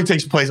 baby. If something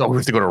takes place, we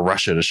have to go to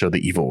Russia to show the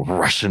evil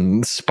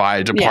Russian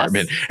spy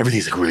department.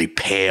 Everything's like really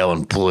pale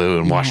and blue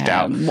and washed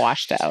out.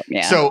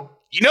 Yeah. So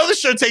the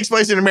show takes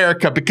place in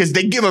America because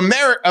they give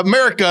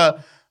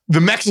America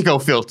the Mexico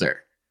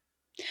filter.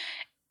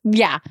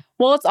 Yeah.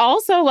 Well, it's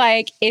also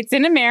like it's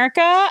in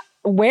America.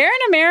 Where in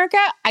America?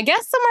 I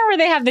guess somewhere where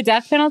they have the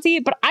death penalty,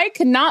 but I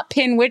could not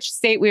pin which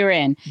state we were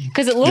in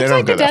because it looks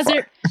like the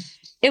desert.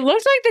 It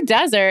looked like the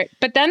desert,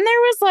 but then there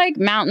was like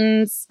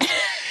mountains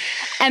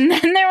and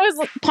then there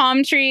was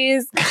palm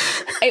trees.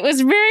 It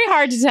was very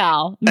hard to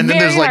tell. And then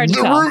there's like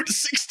the Route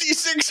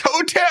 66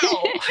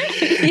 hotel.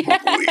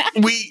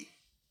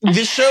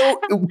 this show,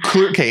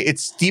 okay,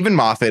 it's Stephen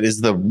Moffat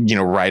is the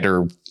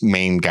writer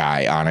main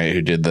guy on it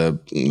who did the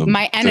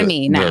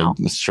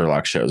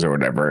Sherlock shows or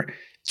whatever.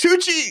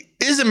 Tucci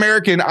is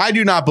American. I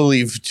do not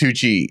believe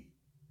Tucci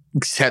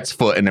sets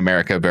foot in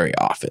America very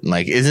often.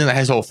 Like, isn't that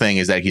his whole thing?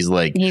 Is that he's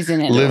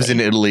lives in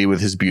Italy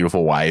with his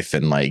beautiful wife,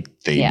 and like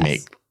they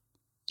make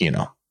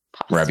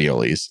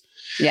raviolis.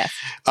 Yes.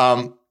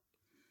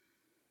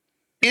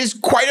 Is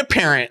quite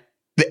apparent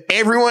that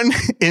everyone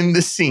in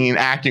the scene,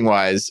 acting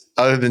wise,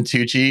 other than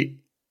Tucci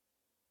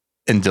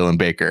and Dylan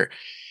Baker,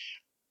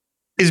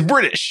 is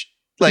British.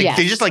 Like,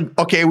 they just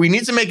okay, we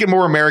need to make it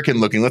more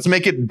American looking. Let's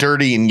make it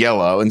dirty and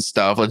yellow and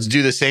stuff. Let's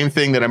do the same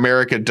thing that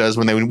America does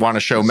when they want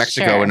to show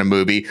Mexico in a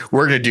movie.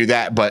 We're going to do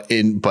that, but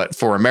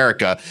for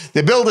America.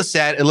 They build a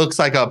set. It looks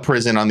like a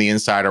prison on the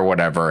inside or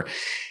whatever.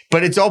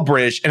 But it's all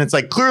British, and it's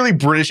like clearly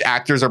British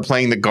actors are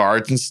playing the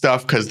guards and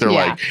stuff because they're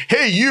like,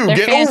 "Hey, they're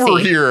get fancy. Over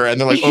here," and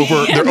they're like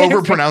they're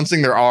over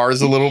pronouncing their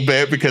R's a little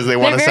bit because they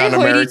want to sound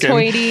American.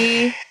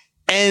 Hoity-toity.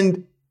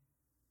 And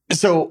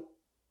so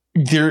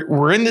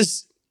we're in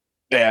this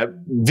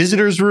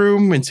visitors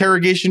room,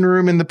 interrogation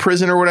room in the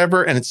prison or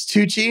whatever, and it's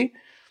Tucci.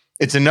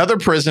 It's another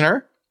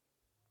prisoner.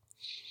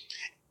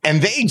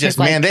 And they just,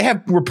 they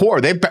have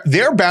rapport.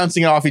 They're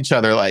bouncing off each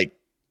other like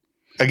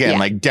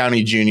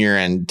Downey Jr.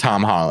 and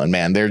Tom Holland,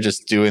 man. They're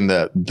just doing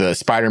the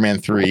Spider-Man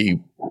 3,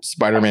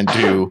 Spider-Man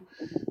 2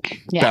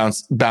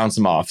 bounce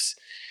them offs.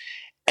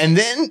 And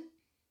then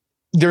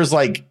there's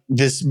like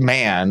this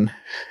man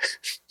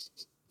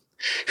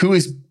who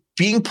is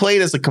being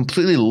played as a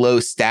completely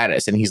low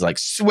status, and he's like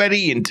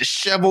sweaty and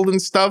disheveled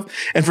and stuff.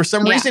 And for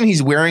some reason,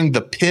 he's wearing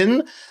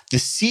the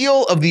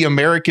seal of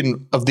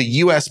the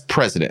US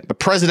president, the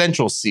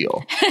presidential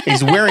seal.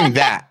 He's wearing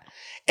that.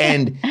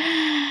 And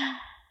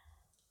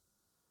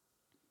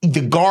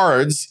the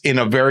guards in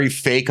a very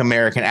fake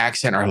American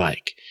accent are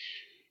like,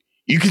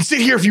 "You can sit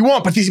here if you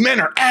want, but these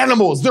men are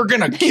animals. They're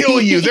going to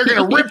kill you. They're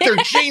going to rip their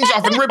chains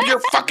off and rip your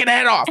fucking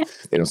head off."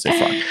 They don't say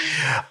fuck.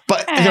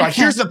 But they're like,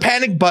 "Here's the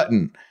panic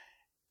button."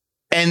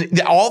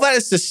 And all that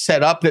is to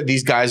set up that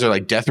these guys are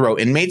like death row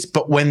inmates.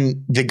 But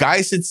when the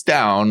guy sits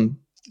down,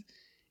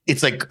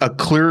 it's like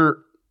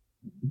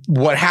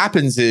what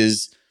happens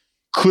is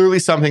clearly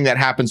something that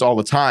happens all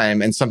the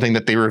time, and something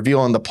that they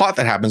reveal in the plot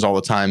that happens all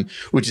the time,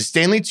 which is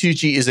Stanley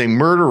Tucci is a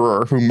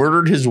murderer who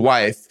murdered his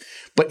wife,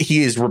 but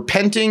he is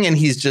repenting, and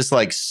he's just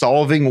like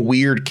solving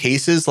weird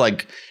cases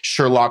like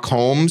Sherlock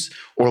Holmes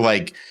or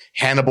like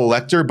Hannibal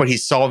Lecter, but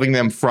he's solving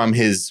them from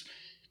his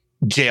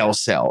jail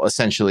cell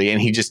essentially,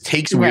 and he just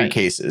takes weird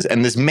cases.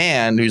 And this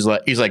man he's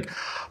like,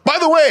 "By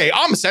the way,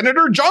 I'm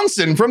Senator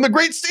Johnson from the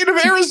great state of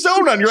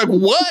Arizona." And you're like,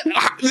 "What?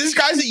 This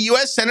guy's a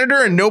U.S.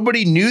 senator, and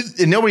nobody knew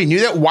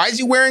that? Why is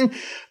he wearing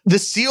the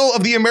seal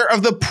of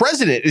the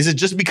president? Is it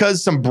just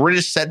because some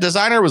British set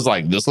designer was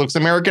like, this looks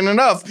American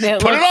enough? Put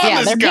it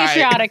on this guy." They're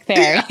patriotic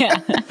there.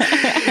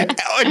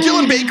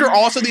 Dylan Baker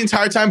also, the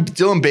entire time,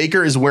 Dylan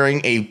Baker is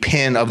wearing a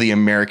pin of the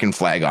American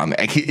flag on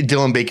there.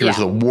 Dylan Baker is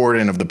the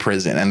warden of the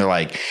prison. And they're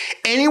like,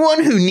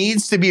 anyone who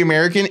needs to be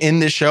American in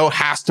this show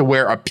has to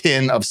wear a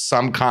pin of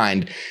some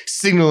kind,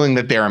 signaling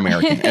that they're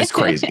American. It's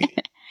crazy.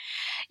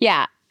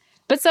 Yeah.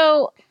 But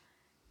so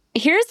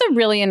here's the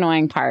really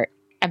annoying part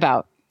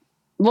about,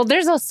 well,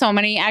 there's so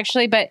many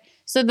actually, but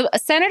so the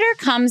senator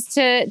comes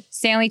to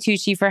Stanley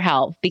Tucci for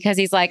help because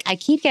he's like, "I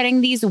keep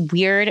getting these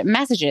weird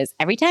messages.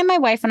 Every time my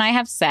wife and I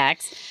have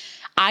sex,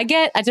 I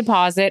get a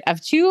deposit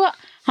of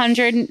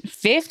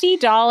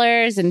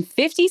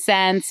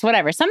 $250.50,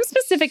 whatever, some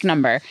specific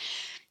number.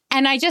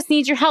 And I just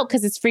need your help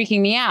because it's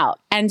freaking me out."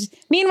 And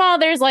meanwhile,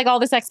 there's like all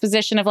this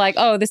exposition of like,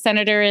 oh, the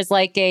senator is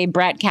like a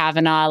Brett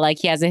Kavanaugh. Like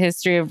he has a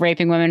history of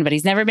raping women, but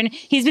he's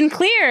been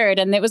cleared.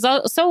 And it was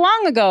so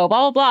long ago,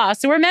 blah, blah, blah.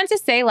 So we're meant to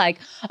say like,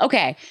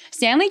 okay,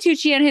 Stanley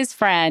Tucci and his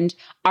friend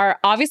are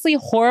obviously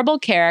horrible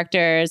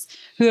characters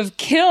who have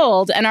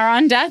killed and are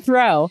on death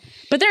row,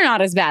 but they're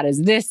not as bad as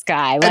this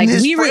guy. Like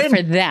we root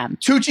for them.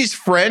 Tucci's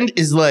friend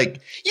is like,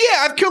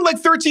 "Yeah, I've killed like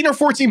 13 or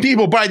 14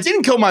 people, but I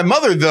didn't kill my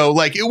mother though.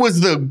 Like it was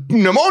the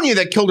pneumonia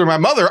that killed my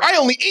mother. I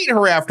only ate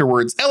her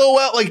afterwards. LOL."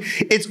 Like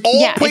it's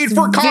all played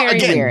for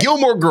again. Weird.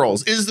 Gilmore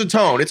Girls is the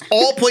tone. It's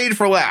all played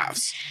for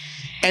laughs,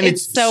 and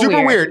it's so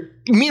super weird.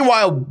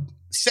 Meanwhile,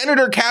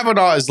 Senator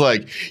Kavanaugh is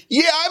like,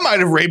 "Yeah, I might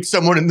have raped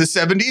someone in the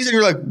 70s. And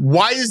you're like,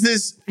 why is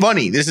this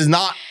funny? This is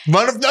not,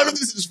 none of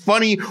this is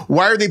funny.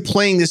 Why are they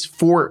playing this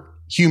for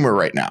humor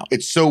right now?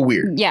 It's so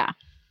weird. Yeah.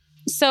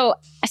 So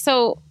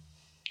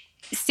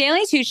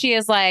Stanley Tucci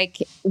is like,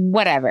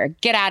 "Whatever,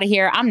 get out of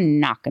here. I'm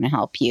not going to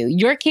help you.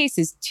 Your case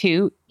is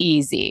too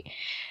easy."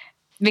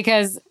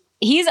 Because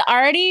he's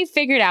already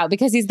figured out,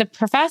 because he's the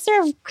professor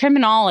of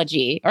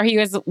criminology, or he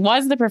was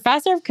the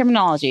professor of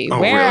criminology.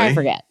 Oh, where really? I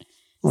forget.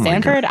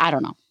 Stanford? I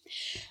don't know.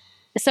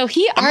 So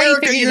he already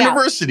America figured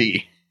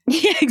University.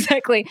 Yeah,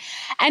 exactly.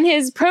 And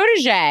his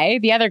protege,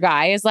 the other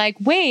guy, is like,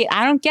 "Wait,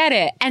 I don't get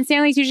it." And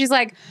Stanley Tucci's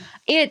like,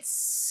 "It's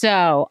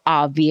so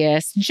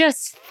obvious.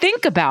 Just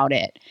think about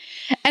it."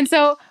 And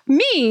so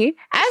me,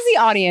 as the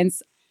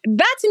audience,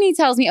 that to me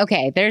tells me,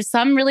 okay, there's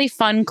some really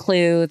fun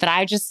clue that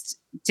I just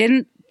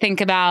didn't think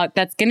about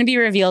that's going to be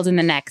revealed in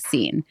the next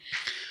scene.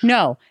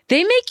 No,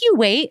 they make you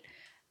wait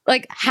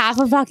like half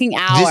a fucking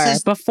hour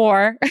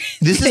before.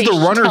 This is the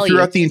runner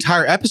throughout the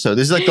entire episode.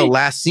 This is like the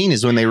last scene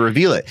is when they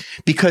reveal it,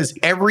 because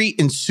every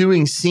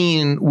ensuing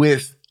scene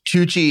with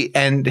Tucci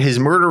and his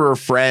murderer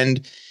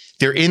friend,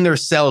 they're in their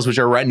cells, which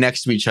are right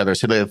next to each other.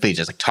 So they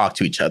just like talk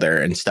to each other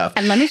and stuff.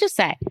 And let me just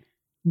say,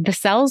 the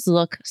cells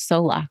look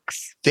so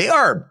luxe. They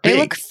are big. They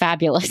look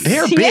fabulous. They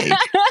are big.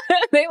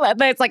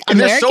 It's like and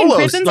American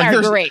prisons like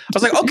are great. I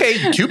was like,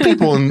 okay, 2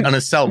 people in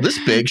a cell this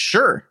big,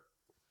 sure.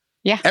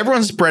 Yeah.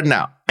 Everyone's spreading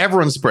out.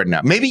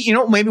 Maybe,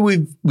 maybe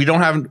we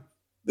don't have,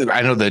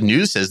 I know the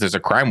news says there's a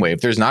crime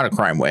wave. There's not a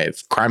crime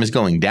wave. Crime is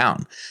going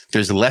down.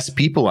 There's less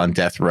people on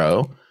death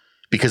row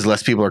because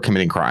less people are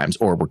committing crimes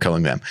or we're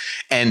killing them.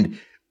 And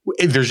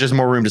there's just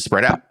more room to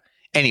spread out.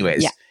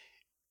 Anyways. Yeah.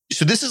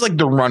 So this is like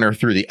the runner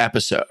through the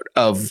episode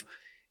of,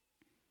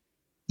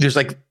 there's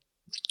like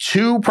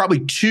probably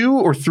 2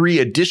 or 3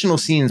 additional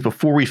scenes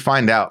before we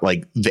find out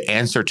like the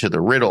answer to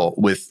the riddle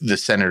with the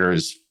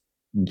senator's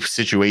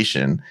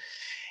situation.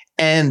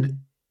 And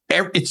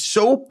it's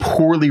so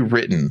poorly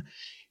written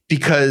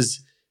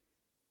because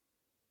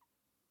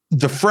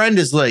the friend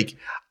is like,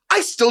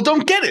 I still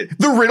don't get it.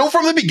 The riddle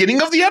from the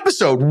beginning of the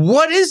episode.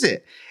 What is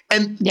it?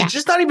 And it's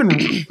just not even,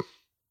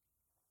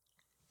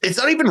 it's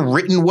not even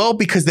written well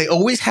because they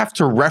always have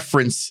to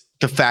reference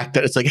the fact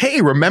that it's like,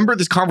 hey, remember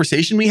this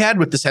conversation we had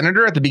with the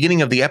senator at the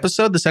beginning of the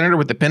episode, the senator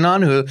with the pin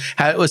on who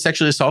was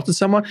sexually assaulted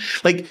someone?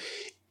 Like,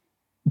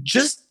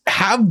 just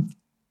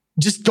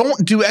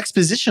don't do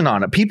exposition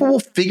on it. People will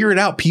figure it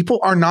out. People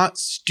are not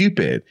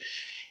stupid.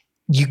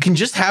 You can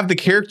just have the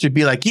character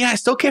be like, yeah, I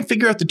still can't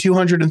figure out the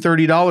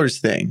 $230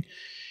 thing.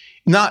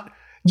 I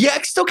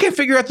still can't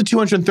figure out the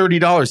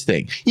 $230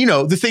 thing.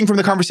 The thing from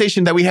the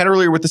conversation that we had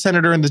earlier with the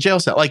senator in the jail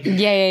cell. Like,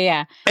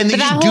 yeah. And they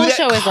just do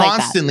that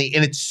constantly. Like that.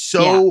 And it's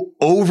so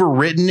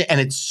overwritten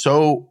and it's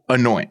so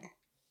annoying.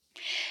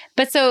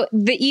 But so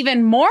the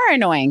even more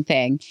annoying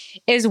thing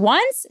is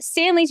once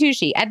Stanley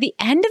Tucci at the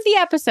end of the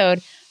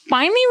episode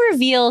finally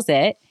reveals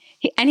it,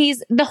 and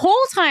the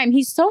whole time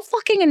he's so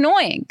fucking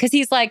annoying because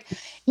he's like,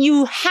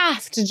 you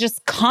have to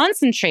just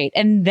concentrate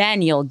and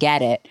then you'll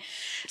get it.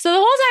 So the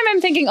whole time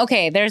I'm thinking,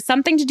 okay, there's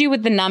something to do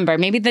with the number.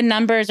 Maybe the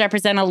numbers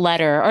represent a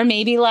letter, or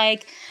maybe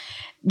like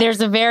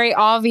there's a very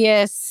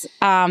obvious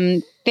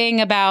thing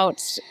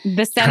about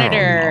the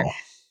senator.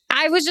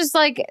 I was just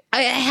like, it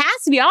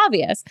has to be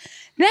obvious.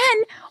 Then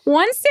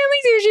once Stanley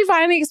Tucci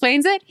finally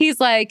explains it, he's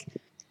like,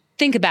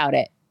 think about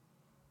it.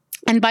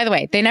 And by the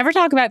way, they never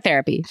talk about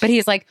therapy, but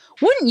he's like,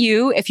 wouldn't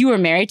you, if you were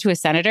married to a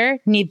senator,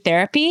 need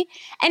therapy?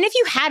 And if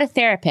you had a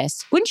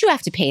therapist, wouldn't you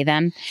have to pay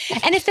them?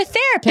 And if the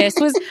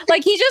therapist was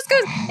like, he just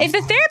goes, if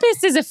the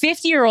therapist is a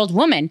 50-year-old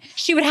woman,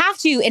 she would have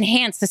to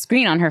enhance the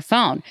screen on her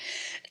phone.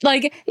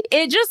 Like,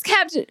 it just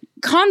kept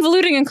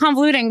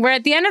convoluting, where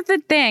at the end of the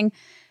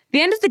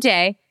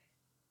day,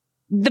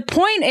 the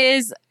point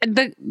is,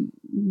 the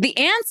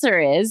answer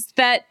is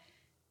that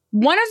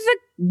one of the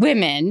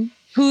women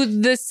who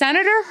the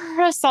senator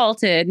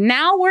assaulted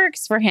now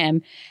works for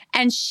him,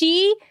 and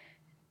she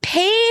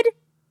paid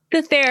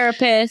the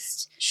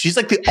therapist. She's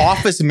like the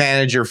office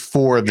manager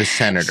for the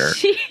senator.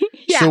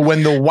 So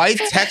when the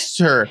wife texts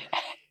her,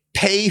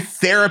 pay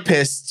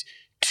therapist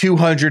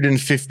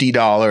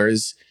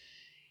 $250,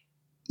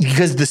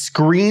 because the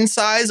screen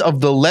size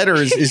of the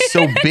letters is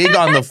so big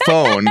on the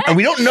phone, and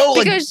we don't know,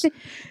 like,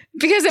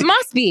 because it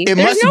must be. It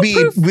must be.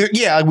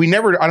 We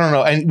never, I don't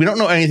know. And we don't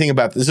know anything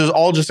about this. This is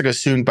all just like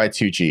assumed by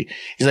Tucci.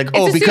 He's like,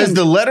 because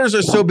the letters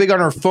are so big on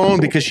her phone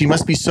because she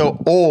must be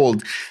so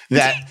old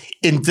that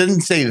it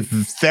doesn't say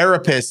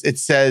therapist. It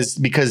says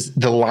because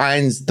the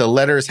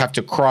letters have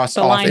to cross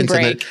off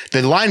into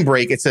the line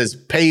break. It says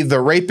pay the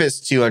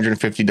rapist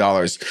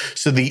 $250.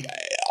 So the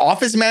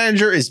office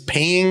manager is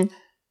paying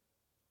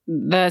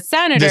the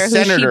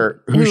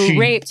senator who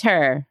raped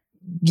her.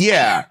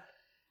 Yeah.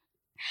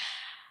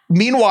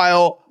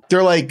 Meanwhile,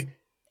 they're like,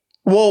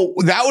 well,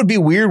 that would be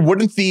weird.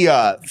 Wouldn't the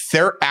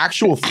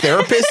actual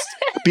therapist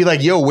be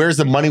like, yo, where's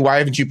the money? Why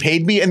haven't you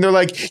paid me? And they're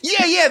like,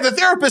 yeah, the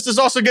therapist is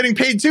also getting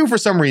paid too for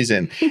some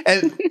reason.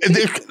 And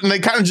they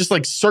kind of just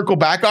like circle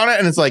back on it.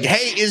 And it's like,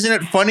 hey, isn't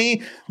it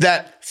funny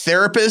that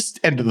therapist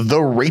and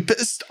the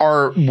rapist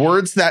are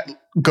words that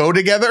go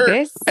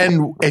together?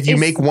 And if you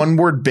make one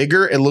word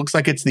bigger, it looks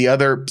like it's the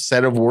other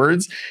set of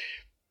words.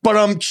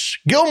 But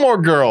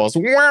Gilmore Girls.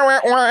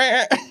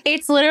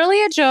 It's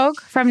literally a joke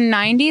from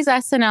 90s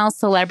SNL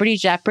Celebrity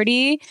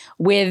Jeopardy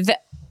with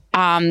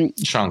Sean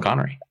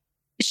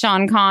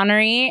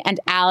Connery and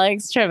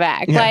Alex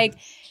Trebek. Yeah. Like,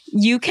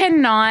 you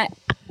cannot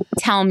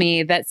tell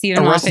me that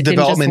Stephen Moffat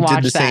didn't just watch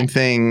did the same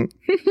thing.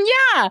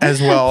 Yeah,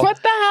 as well.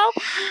 What the hell?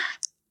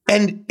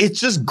 And it's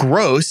just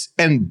gross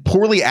and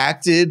poorly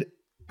acted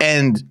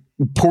and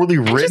poorly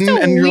written.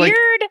 And you're like,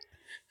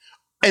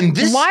 and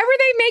this, why were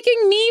they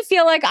making me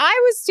feel like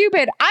I was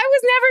stupid? I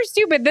was never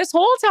stupid this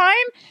whole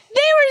time.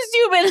 They were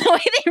stupid the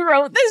way they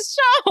wrote this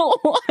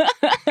show.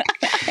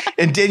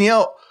 And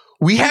Danielle,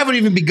 we haven't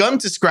even begun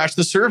to scratch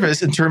the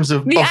surface in terms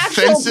of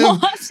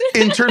offensive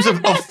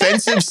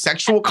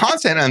sexual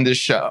content on this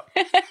show.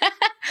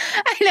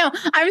 I know.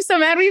 I'm so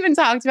mad we even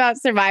talked about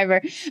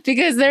Survivor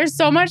because there's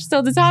so much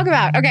still to talk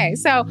about. Okay,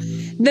 so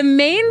the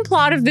main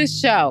plot of this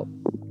show,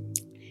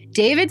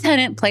 David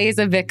Tennant plays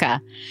a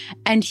Vicar,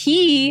 and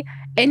he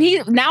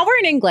now we're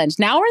in England.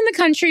 Now we're in the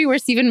country where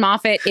Stephen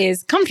Moffat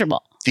is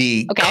comfortable.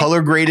 The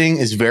color grading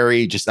is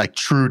very just like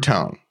true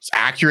tone. It's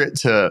accurate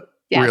to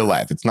real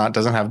life. It's not,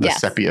 doesn't have the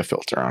sepia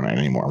filter on it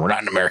anymore. We're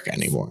not in America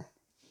anymore.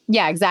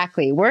 Yeah,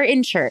 exactly. We're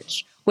in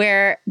church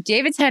where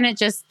David Tennant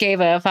just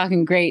gave a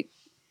fucking great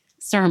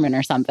sermon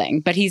or something,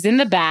 but he's in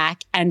the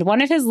back and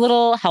one of his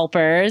little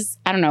helpers,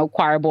 I don't know,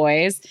 choir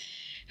boys,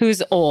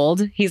 who's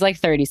old, he's like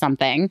 30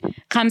 something,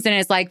 comes in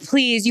and is like,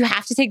 please, you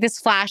have to take this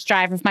flash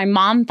drive. If my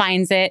mom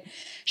finds it,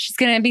 she's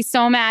going to be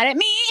so mad at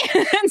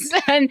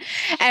me.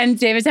 and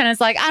David Tennant's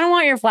like, I don't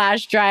want your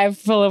flash drive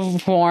full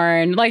of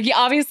porn. Like,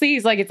 obviously,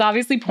 he's like, it's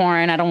obviously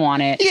porn. I don't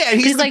want it. Yeah,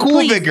 he's the like,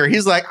 cool Vicar.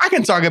 He's like, I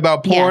can talk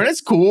about porn.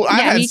 It's cool.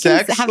 I had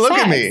sex. Look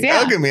at me.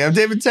 Look at me. I'm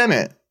David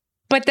Tennant.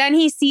 But then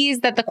he sees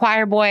that the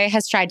choir boy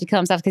has tried to kill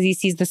himself because he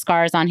sees the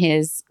scars on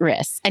his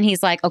wrists. And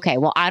he's like, okay,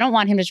 well, I don't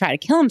want him to try to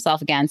kill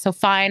himself again. So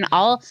fine,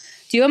 I'll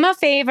do him a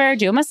favor,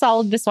 do him a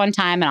solid this one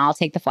time, and I'll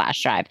take the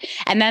flash drive.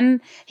 And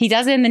then he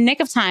does it in the nick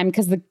of time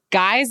because the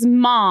guy's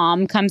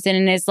mom comes in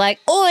and is like,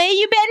 oi,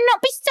 you better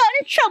not be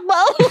starting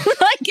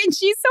trouble. And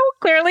she's so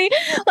clearly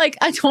like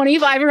a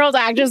 25-year-old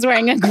actress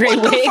wearing a gray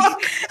wig.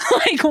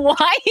 Like,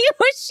 why did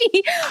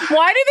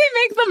they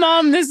make the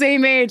mom the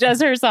same age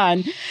as her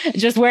son?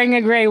 Just wearing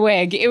a gray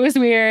wig. It was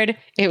weird.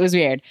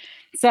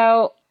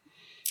 So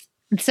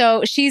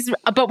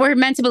but we're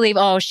meant to believe,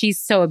 she's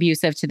so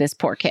abusive to this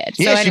poor kid.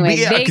 So anyway,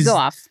 they go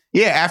off.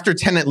 Yeah, after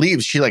Tennant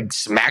leaves, she like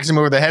smacks him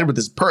over the head with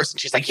his purse.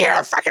 And she's like, you're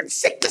a fucking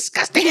sick,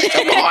 disgusting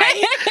little boy.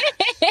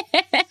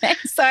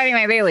 So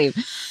anyway, they leave.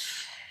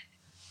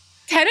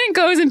 Tennant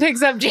goes and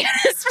picks up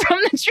Janice from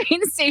the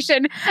train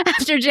station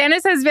after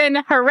Janice has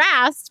been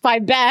harassed by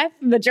Beth,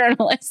 the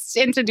journalist,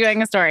 into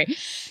doing a story.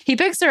 He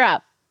picks her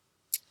up.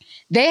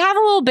 They have a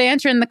little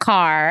banter in the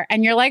car,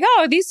 and you're like,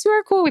 oh, these two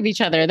are cool with each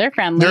other. They're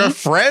friendly. They're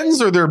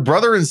friends, or they're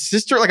brother and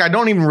sister. Like, I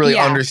don't even really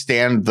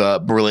understand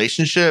the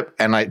relationship,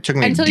 and it took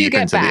me deep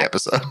into the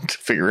episode to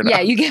figure it out.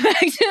 Yeah, you get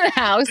back to the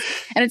house,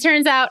 and it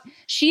turns out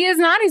she is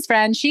not his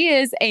friend. She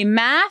is a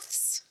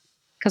maths,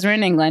 because we're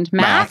in England,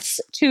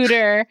 maths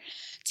tutor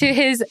to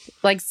his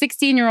like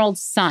 16-year-old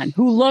son,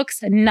 who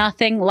looks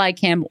nothing like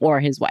him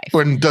or his wife.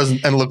 And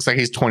looks like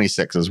he's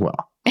 26 as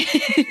well.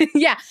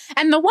 Yeah,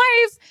 and the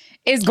wife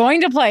is going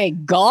to play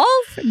golf.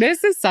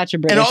 This is such a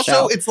British show. And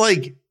also,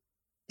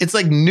 it's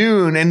like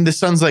noon, and the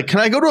son's like, "Can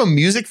I go to a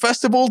music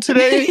festival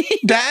today,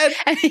 Dad?"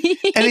 And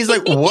he's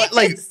like, "What?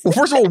 Like, well,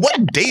 first of all,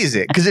 what day is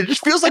it? Because it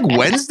just feels like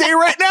Wednesday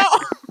right now."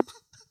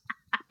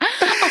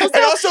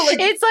 Also, like,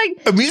 it's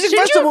like a music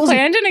festival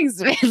planned in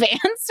advance for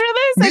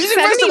this. Music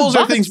festivals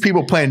are things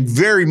people plan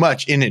very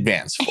much in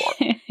advance for.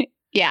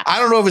 Yeah, I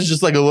don't know if it's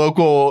just like a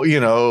local,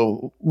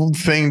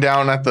 thing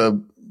down at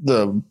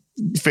the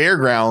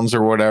fairgrounds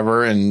or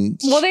whatever. And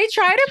well, they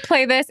try to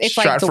play this. It's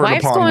like the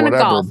wife's upon going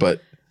whatever, to golf.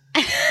 But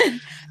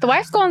the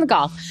wife's going to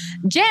golf.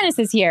 Janice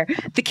is here.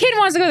 The kid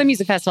wants to go to the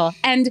music festival,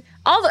 and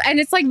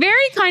it's like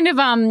very kind of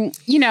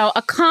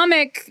a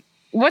comic.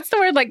 What's the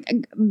word? Like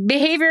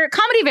behavior,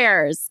 comedy of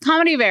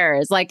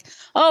errors. Like,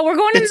 oh, we're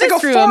going into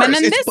this room, and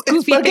then this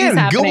goofy thing's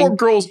happening. Gilmore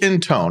Girls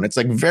in tone. It's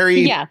like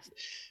very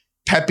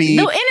peppy.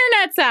 The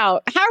internet's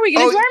out. How are we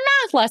going to do our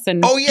math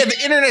lesson? Oh yeah, the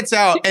internet's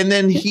out. And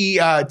then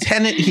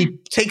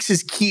Tennant takes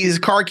his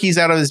car keys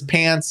out of his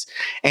pants,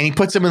 and he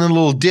puts them in a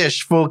little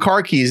dish full of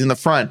car keys in the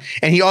front.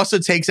 And he also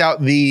takes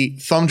out the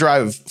thumb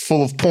drive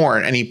full of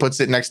porn, and he puts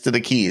it next to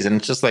the keys. And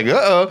it's just like,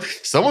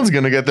 someone's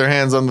going to get their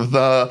hands on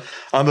the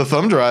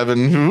thumb drive,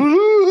 and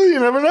you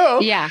never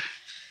know. Yeah,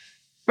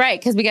 right.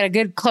 Because we got a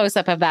good close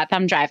up of that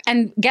thumb drive,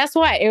 and guess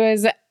what?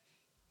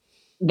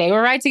 They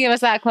were right to give us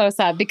that close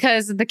up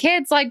because the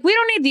kid's like, we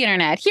don't need the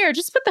internet. Here,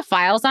 just put the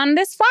files on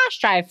this flash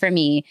drive for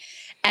me.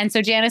 And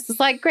so Janice is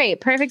like,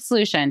 great, perfect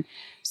solution.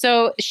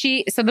 So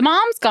the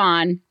mom's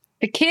gone.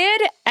 The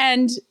kid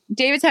and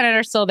David Tennant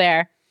are still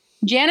there.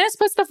 Janice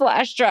puts the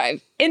flash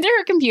drive into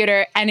her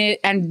computer,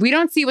 and we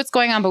don't see what's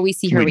going on, but we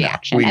see her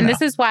reaction.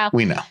 This is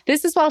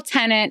while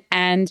Tennant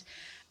and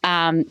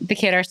the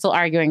kid are still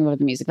arguing over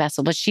the music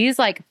festival, but she's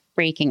like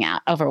freaking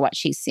out over what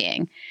she's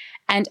seeing.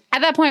 And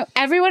at that point,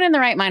 everyone in the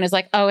right mind is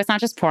like, oh, it's not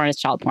just porn, it's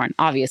child porn.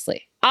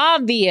 Obviously.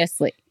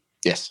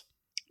 Yes.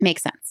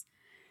 Makes sense.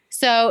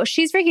 So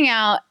she's freaking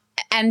out,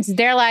 and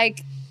they're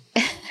like,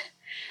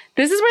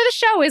 this is where the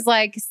show is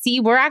like, see,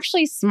 we're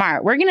actually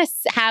smart. We're going to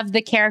have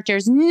the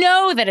characters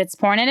know that it's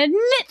porn and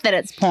admit that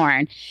it's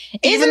porn.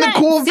 Even the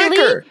cool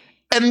Vicar.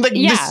 And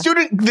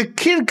the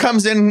kid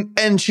comes in,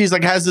 and she's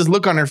like, has this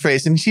look on her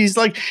face, and she's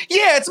like,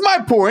 yeah, it's my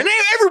porn.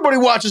 Everybody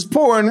watches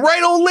porn,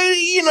 right, old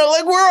lady?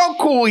 Like, we're all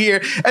cool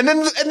here. And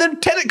then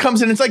Tennant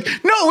comes in, and it's like,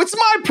 no, it's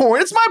my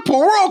porn. It's my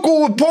porn. We're all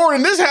cool with porn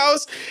in this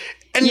house.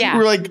 And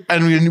we're like,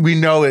 and we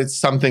know it's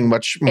something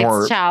much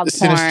more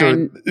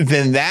sinister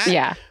than that.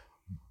 Yeah.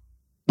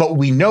 But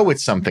we know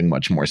it's something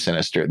much more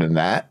sinister than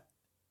that.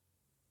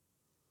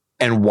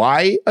 And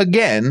why,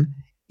 again,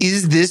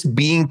 is this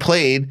being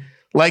played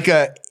like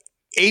a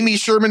Amy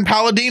Sherman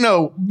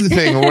Palladino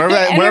thing, or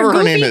whatever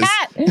her name is?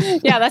 Hat.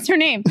 Yeah, that's her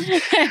name.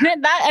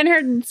 and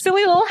her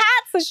silly little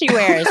hats that she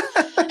wears.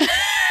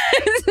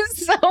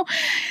 So,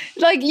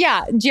 like,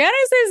 yeah,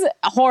 Janice is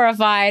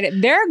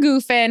horrified. They're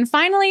goofing.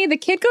 Finally, the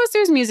kid goes to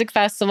his music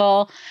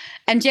festival,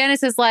 and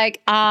Janice is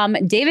like,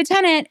 David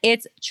Tennant,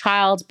 it's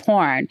child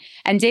porn.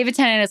 And David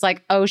Tennant is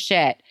like, oh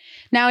shit.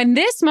 Now, in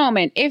this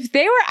moment, if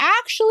they were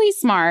actually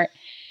smart,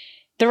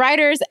 the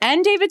writers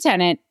and David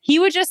Tennant, he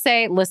would just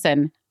say,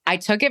 listen, I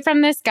took it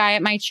from this guy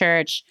at my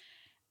church.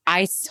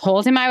 I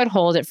told him I would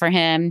hold it for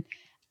him.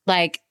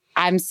 Like,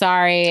 I'm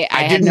sorry.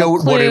 I didn't know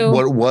what it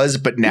was,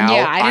 but now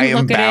I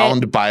am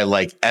bound by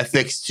like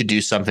ethics to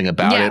do something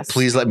about it.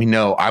 Please let me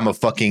know. I'm a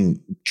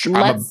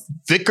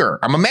vicar.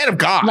 I'm a man of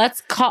God.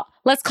 Let's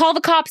call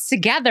the cops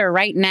together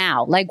right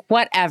now. Like,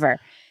 whatever.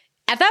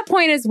 At that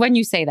point is when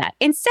you say that.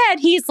 Instead,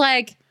 he's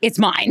like, it's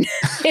mine.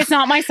 It's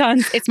not my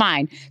son's. It's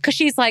mine. Because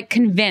she's like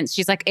convinced.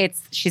 She's like,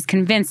 she's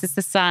convinced it's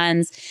the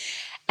son's.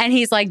 And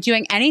he's like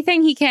doing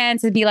anything he can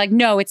to be like,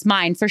 no, it's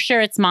mine. For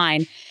sure, it's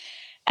mine.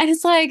 And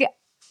it's like,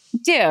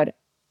 dude,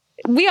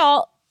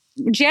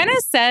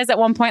 Janice says at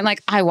one point,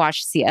 like, I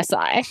watch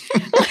CSI.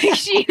 Like,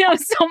 she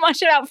knows so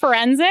much about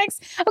forensics.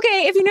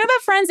 Okay, if you know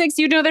about forensics,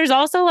 you know there's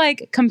also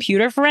like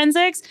computer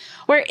forensics,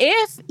 where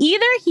if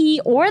either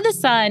he or the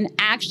son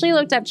actually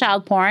looked up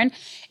child porn,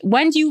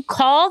 when you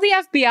call the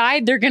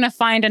FBI, they're going to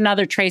find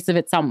another trace of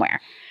it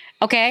somewhere.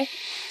 Okay?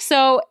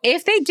 So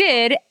if they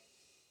did,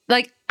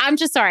 like, I'm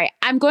just sorry.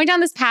 I'm going down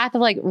this path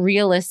of like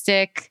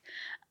realistic,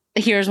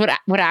 here's what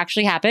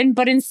actually happened.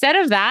 But instead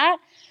of that,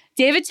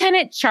 David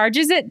Tennant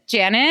charges at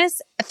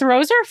Janice,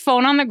 throws her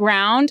phone on the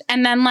ground,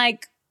 and then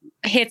like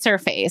hits her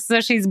face. So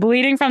she's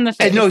bleeding from the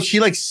face. And no, she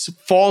like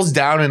falls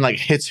down and like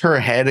hits her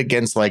head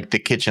against like the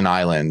kitchen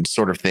island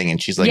sort of thing.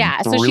 And she's like,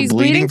 so she's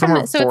bleeding from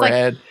her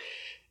forehead. Like,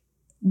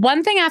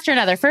 one thing after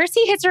another. First,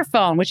 he hits her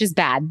phone, which is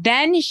bad.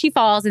 Then she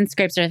falls and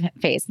scrapes her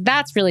face.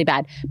 That's really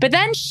bad. But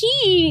then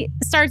she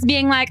starts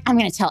being like, I'm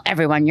going to tell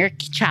everyone your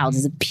child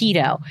is a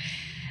pedo.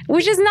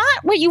 Which is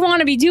not what you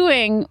want to be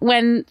doing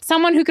when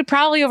someone who could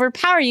probably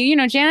overpower you. You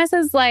know, Janice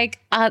is like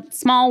a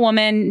small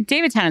woman.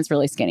 David Tennant's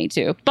really skinny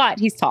too, but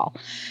he's tall.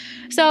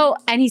 So,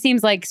 and he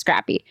seems like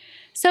scrappy.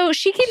 So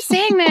she keeps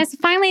saying this.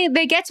 Finally,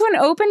 they get to an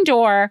open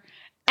door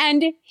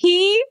and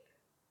he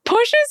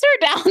pushes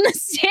her down the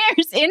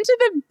stairs into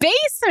the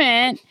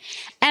basement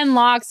and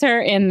locks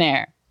her in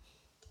there.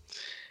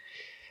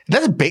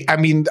 That's I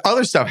mean,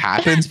 other stuff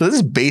happens, but this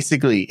is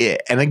basically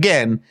it. And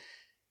again,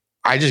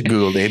 I just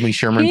Googled Amy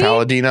Sherman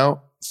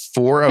Palladino.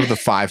 4 of the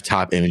 5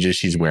 top images,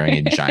 she's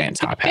wearing a giant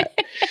top hat.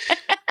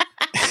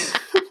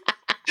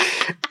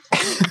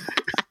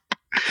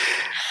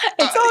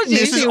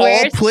 This is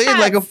all played hats.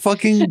 Like a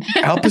fucking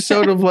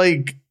episode of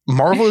like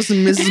Marvelous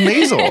and Mrs.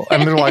 Maisel.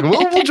 And they're like,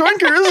 well, we'll drink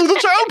her. This is the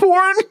child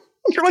porn.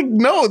 You're like,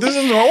 no, this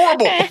is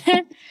horrible.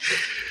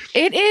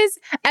 It is.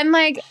 And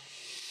like,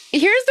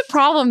 here's the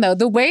problem though.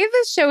 The way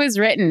this show is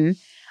written,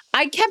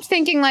 I kept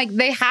thinking like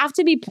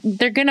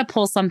they're going to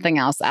pull something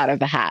else out of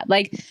the hat.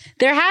 Like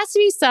there has to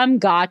be some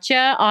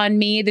gotcha on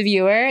me, the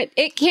viewer.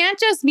 This can't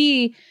just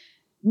be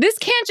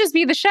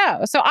the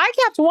show. So I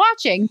kept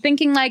watching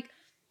thinking like,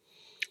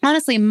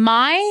 honestly,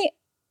 my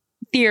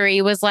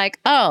theory was like,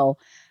 oh,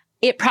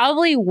 it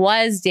probably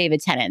was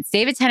David Tennant's.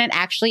 David Tennant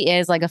actually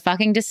is like a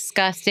fucking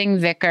disgusting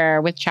vicar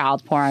with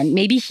child porn.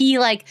 Maybe he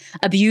like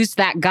abused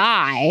that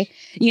guy,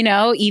 you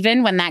know,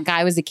 even when that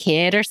guy was a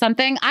kid or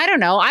something. I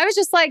don't know. I was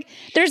just like,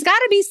 there's got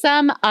to be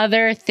some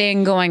other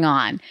thing going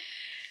on.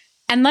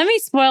 And let me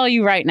spoil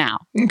you right now.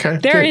 Okay.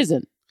 There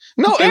isn't.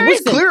 No, it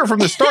was clear from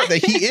the start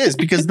that he is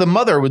because the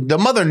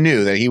mother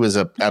knew that he was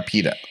a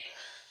pedo.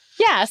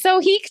 Yeah. So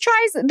he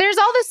tries, there's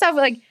all this stuff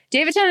like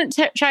David Tennant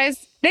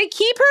tries. They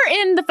keep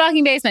her in the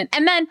fucking basement.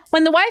 And then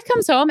when the wife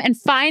comes home and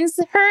finds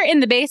her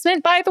in the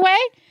basement, by the way,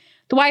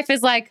 the wife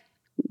is like,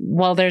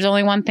 well, there's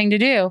only one thing to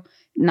do.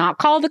 Not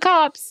call the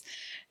cops.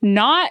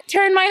 Not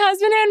turn my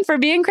husband in for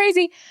being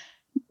crazy.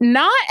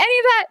 Not any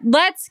of that.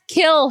 Let's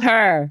kill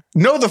her.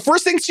 No, the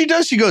first thing she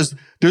does, she goes,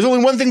 there's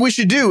only one thing we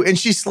should do. And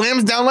she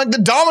slams down like the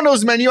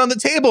Domino's menu on the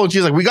table. And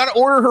she's like, we got to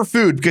order her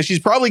food because she's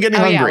probably getting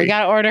hungry. Yeah, we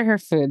got to order her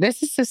food.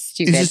 This is so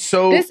stupid. This is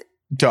so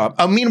dumb.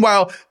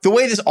 Meanwhile, the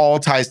way this all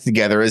ties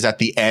together is at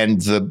the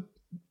end, the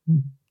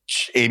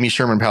Amy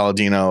Sherman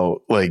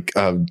Palladino, like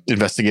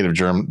investigative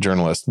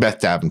journalist, Beth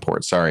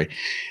Davenport,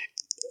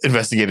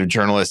 investigative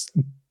journalist,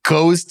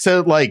 goes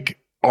to like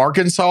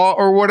Arkansas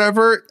or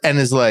whatever and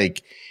is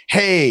like,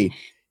 hey,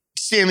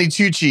 Stanley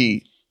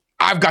Tucci,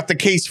 I've got the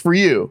case for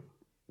you.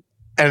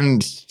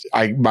 And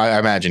I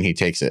imagine he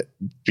takes it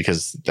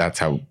because that's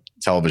how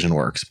television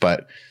works.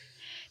 But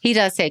he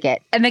does take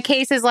it. And the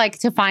case is like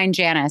to find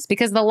Janice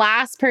because the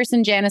last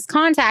person Janice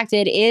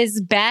contacted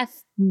is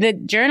Beth, the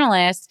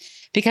journalist,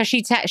 because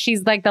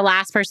she's like the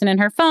last person in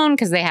her phone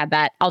because they had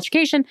that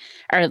altercation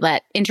or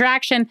that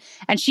interaction.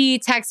 And she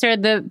texts her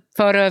the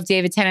photo of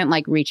David Tennant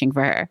like reaching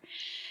for her.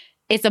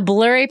 It's a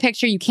blurry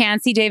picture. You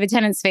can't see David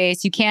Tennant's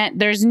face.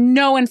 There's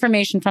no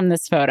information from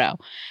this photo.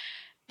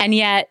 And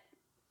yet,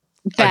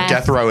 a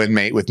death row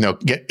inmate with no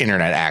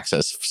internet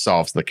access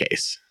solves the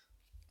case.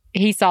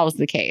 He solves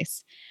the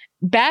case.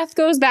 Beth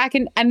goes back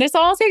and this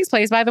all takes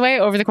place, by the way,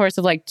 over the course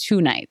of like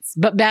 2 nights.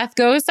 But Beth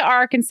goes to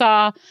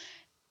Arkansas,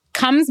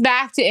 comes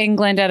back to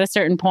England at a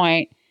certain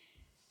point.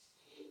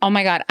 Oh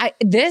my God.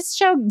 This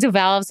show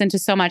develops into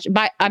so much.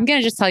 But I'm going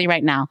to just tell you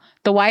right now.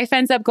 The wife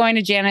ends up going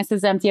to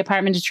Janice's empty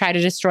apartment to try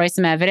to destroy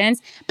some evidence.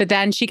 But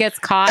then she gets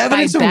caught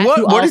evidence by Beth, what?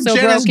 who What also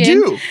did Janice broke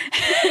do?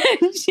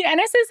 in.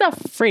 Janice is a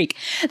freak.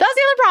 That's the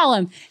other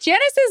problem.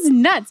 Janice is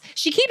nuts.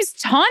 She keeps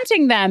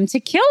taunting them to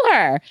kill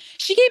her.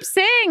 She keeps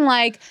saying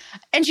like,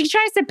 and she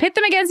tries to pit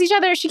them against each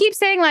other. She keeps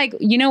saying like,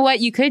 you know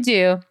what you could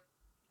do?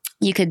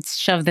 You could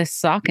shove this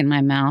sock in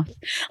my mouth.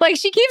 Like,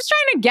 she keeps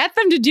trying to get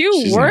them to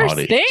do worse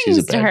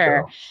things to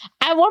her. Girl.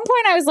 At one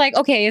point, I was like,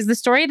 okay, is the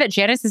story that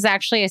Janice is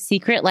actually a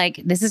secret?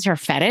 Like, this is her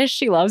fetish?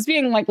 She loves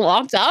being, like,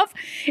 locked up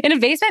in a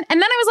basement? And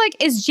then I was like,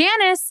 is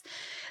Janice...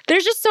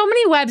 There's just so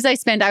many webs I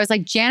spent. I was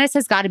like, Janice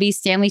has got to be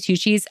Stanley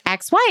Tucci's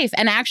ex-wife.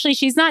 And actually,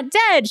 she's not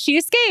dead. She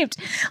escaped.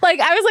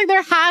 Like, I was like,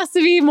 there has to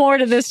be more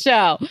to this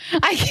show.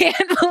 I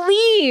can't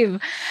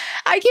believe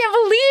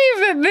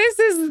that this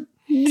is...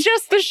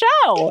 just the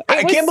show.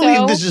 I can't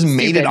believe this just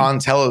made it on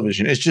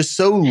television. It's just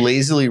so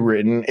lazily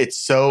written. It's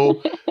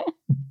so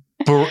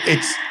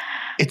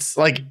it's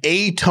like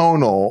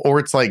atonal, or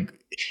it's like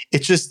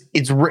it's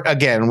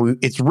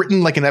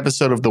written like an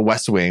episode of The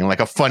West Wing, like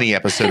a funny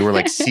episode where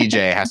like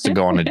CJ has to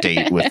go on a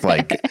date with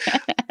like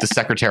the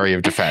Secretary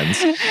of Defense.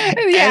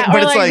 Yeah,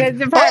 but it's like,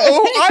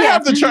 I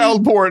have the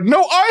child porn.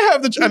 No, I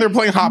have the. And they're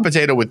playing hot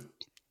potato with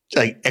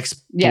like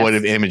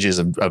exploitive images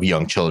of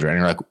young children.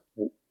 And you're like,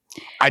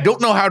 I don't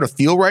know how to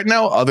feel right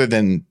now other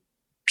than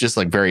just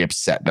like very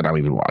upset that I'm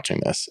even watching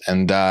this.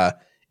 And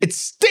it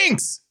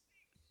stinks.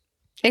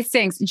 It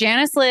stinks.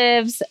 Janice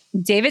lives.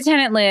 David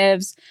Tennant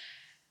lives.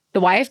 The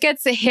wife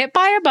gets hit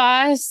by a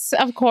bus,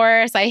 of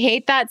course. I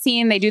hate that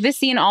scene. They do this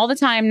scene all the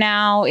time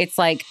now. It's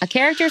like a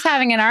character's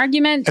having an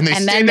argument. And they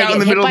stand out in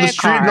the middle of the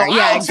street and go,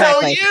 I'll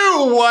tell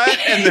you what.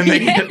 And then they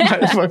get by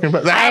a fucking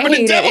bus. That happened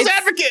in Devil's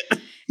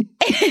Advocate.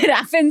 It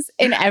happens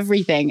in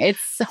everything.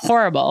 It's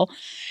horrible.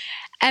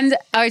 And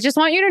I just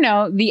want you to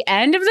know, the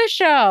end of the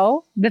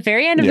show, the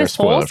very end of this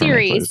whole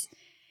series,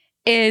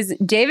 is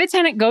David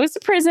Tennant goes to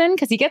prison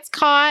because he gets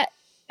caught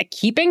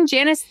keeping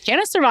Janice.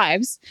 Janice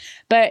survives,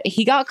 but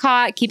he got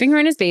caught keeping her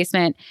in his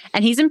basement.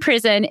 And he's in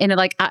prison in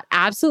like an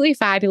absolutely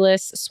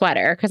fabulous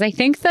sweater. Because I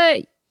think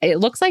that it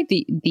looks like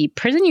the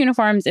prison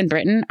uniforms in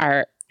Britain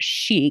are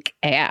chic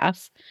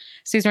AF.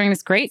 So he's wearing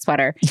this great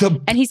sweater.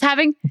 And he's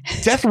having...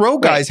 Death row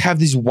guys have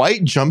these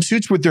white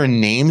jumpsuits with their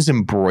names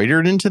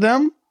embroidered into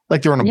them.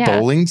 Like they're on a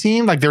bowling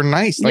team. Like they're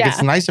nice. Like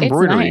it's nice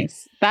embroidery. It's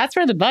nice. That's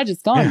where the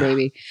budget's going,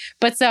 baby.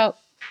 But so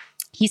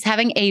he's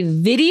having a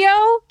video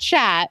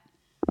chat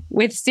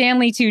with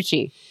Stanley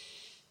Tucci.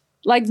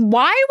 Like,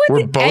 why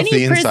would we're both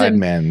the inside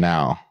man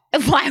now?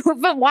 Why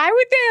would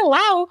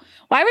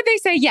they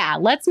say, yeah,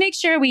 let's make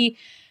sure we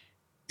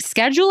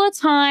schedule a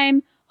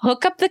time,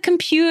 hook up the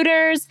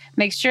computers,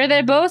 make sure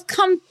they're both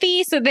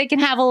comfy so they can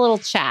have a little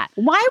chat.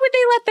 Why would they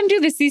let them do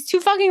this? These two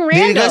fucking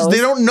randos. Because they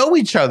don't know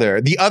each other.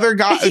 The other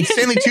guy,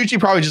 Stanley Tucci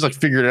probably just like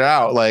figured it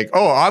out. Like,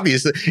 oh,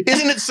 obviously.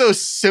 Isn't it so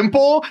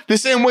simple? The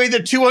same way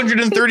that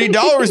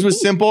 $230 was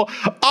simple.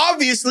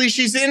 Obviously,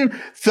 she's in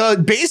the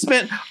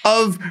basement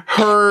of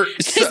her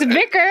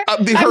vicar.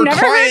 Her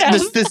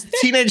client, this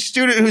teenage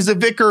student who's a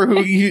vicar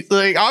who,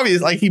 like,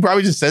 obviously, like, he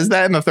probably just says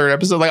that in the 3rd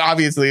episode. Like,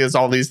 obviously, it's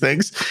all these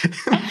things.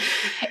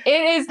 It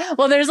is.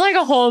 Well, there's like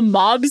a whole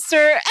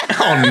mobster.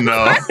 Oh,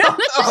 no.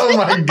 Oh,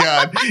 my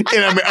God.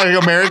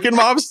 Like American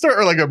mobster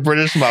or like a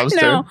British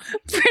mobster? No,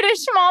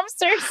 British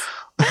mobsters.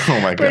 Oh,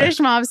 my God. British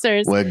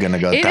mobsters. We're going to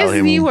go tell him. It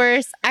is the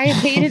worst. I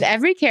hated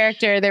every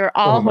character. They were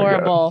all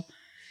horrible.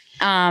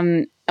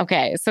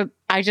 Okay, so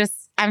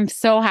I'm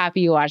so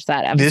happy you watched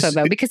that episode,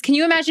 though, because can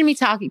you imagine me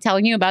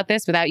telling you about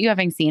this without you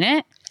having seen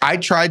it? I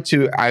tried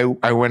to.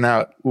 I went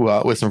out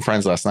with some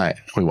friends last night.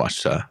 We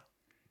watched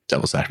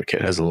Devil's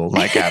Advocate as a little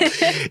nightcap.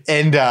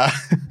 And I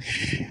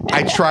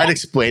tried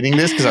explaining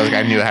this because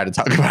I knew I had to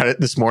talk about it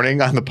this morning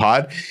on the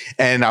pod.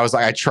 And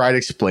I tried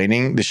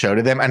explaining the show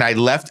to them. And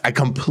I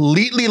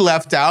completely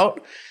left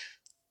out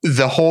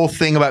the whole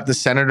thing about the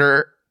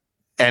senator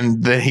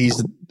and that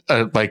he's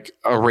like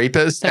a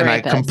rapist.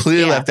 I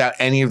completely left out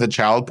any of the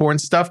child porn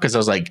stuff because I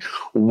was like,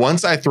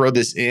 once I throw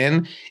this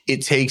in,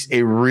 it takes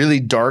a really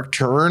dark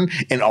turn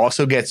and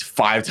also gets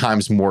 5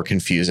 times more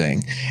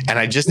confusing. And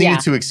I just needed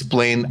to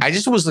explain. I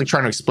just was like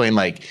trying to explain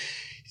like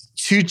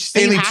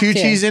Stanley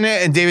Tucci's in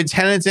it and David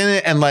Tennant's in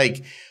it. And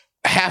like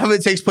half of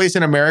it takes place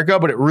in America,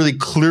 but it really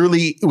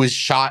clearly was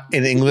shot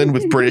in England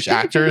with British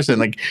actors and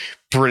like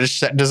British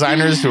set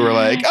designers who were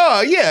like,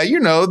 oh yeah, you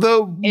know,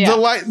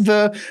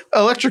 the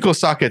electrical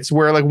sockets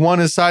where like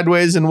one is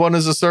sideways and one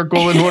is a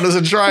circle and one is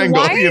a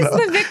triangle. Why is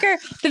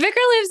the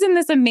vicar lives in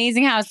this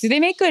amazing house? Do they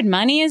make good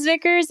money as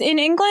vicars in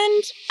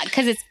England?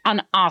 Because it's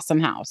an awesome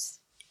house.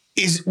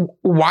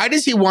 Why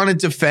does he want to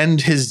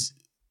defend his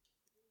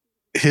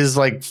his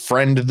like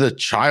friend, the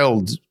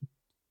child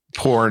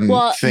porn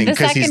Well, thing. the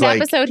 'Cause second he's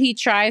like, episode, he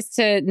tries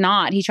to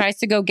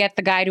go get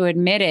the guy to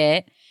admit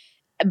it.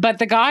 But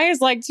the guy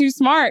is like too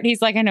smart.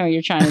 He's like, I know what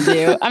you're trying to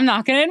do. I'm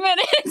not going to admit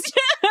it.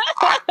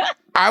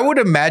 I would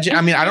imagine,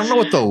 I mean, I don't know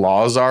what the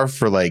laws are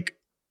for like,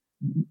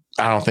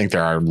 I don't think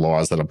there are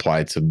laws that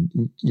apply to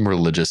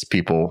religious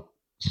people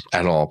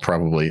at all,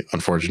 probably,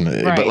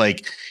 unfortunately. Right. But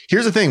like,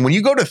 here's the thing. When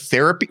you go to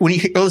therapy,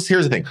 here's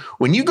the thing.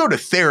 When you go to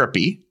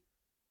therapy,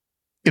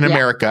 in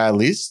America at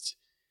least,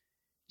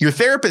 your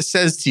therapist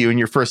says to you in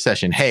your first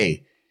session,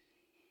 hey,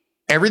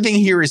 everything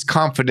here is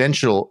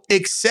confidential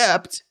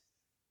except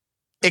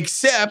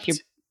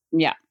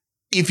Yeah.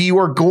 if you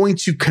are going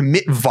to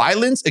commit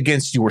violence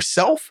against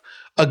yourself,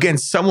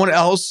 against someone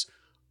else,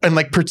 and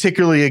like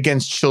particularly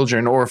against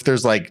children, or if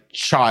there's like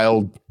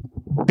child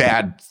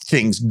bad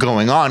things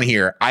going on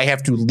here, I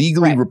have to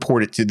legally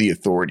report it to the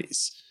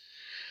authorities.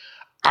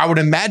 I would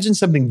imagine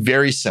something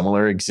very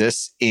similar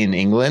exists in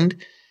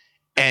England.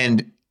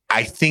 And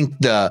I think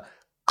the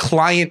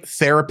client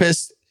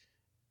therapist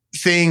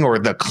thing or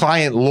the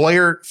client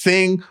lawyer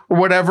thing or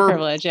whatever.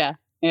 Privilege, yeah.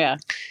 Yeah.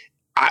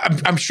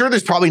 I'm sure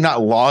there's probably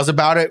not laws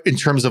about it in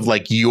terms of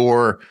like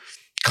your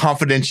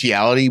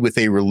confidentiality with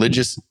a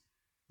religious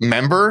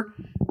member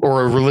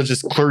or a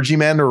religious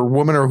clergyman or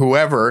woman or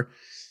whoever.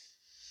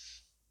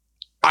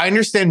 I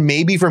understand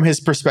maybe from his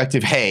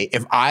perspective, hey,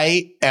 if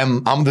I'm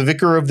the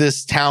vicar of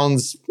this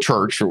town's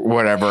church or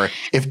whatever,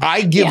 if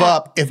I give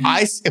up, if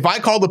I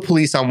call the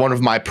police on one of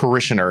my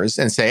parishioners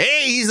and say,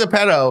 hey, he's a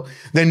pedo,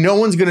 then no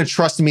one's going to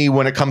trust me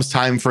when it comes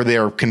time for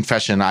their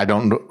confession. I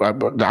don't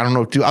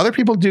know. Do other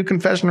people do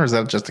confession or is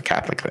that just a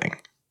Catholic thing?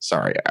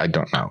 Sorry, I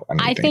don't know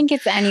anything. I think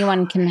it's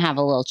anyone can have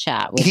a little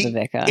chat with the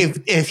vicar.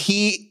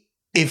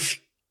 If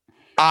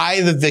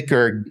I, the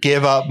vicar,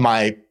 give up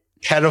my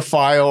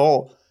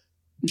pedophile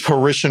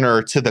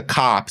parishioner to the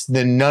cops,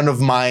 then none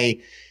of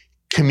my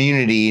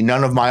community,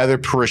 none of my other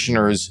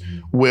parishioners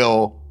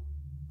will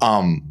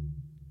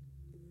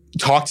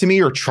talk to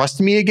me or trust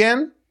me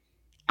again.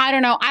 I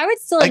don't know. I would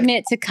still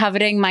admit to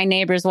coveting my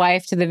neighbor's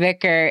wife to the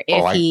vicar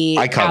if he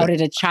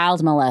outed a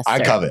child molester. I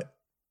covet.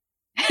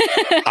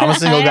 I'm a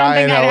single guy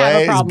in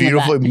LA. It's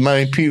beautiful.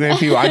 Many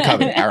people. I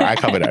covet. I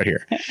covet out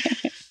here.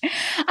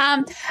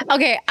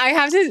 Okay,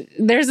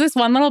 there's this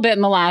one little bit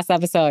in the last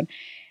episode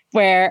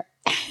where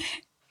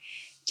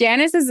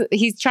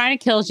he's trying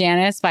to kill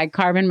Janice by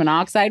carbon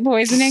monoxide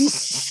poisoning.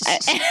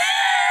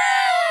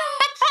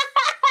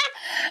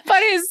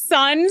 But his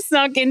son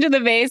snuck into the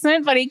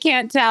basement, but he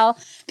can't tell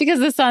because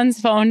the son's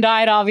phone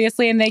died,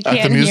 obviously, and they can't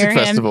hear him. At the music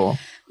festival.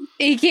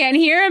 He can't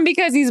hear him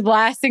because he's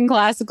blasting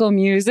classical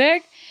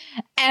music.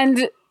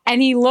 And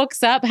he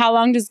looks up how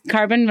long does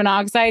carbon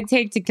monoxide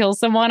take to kill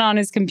someone on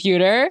his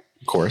computer.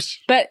 Of course.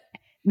 But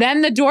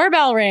then the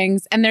doorbell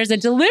rings and there's a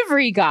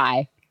delivery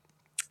guy.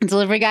 The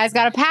delivery guy's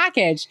got a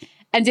package.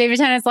 And David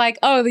Tennant's like,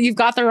 oh, you've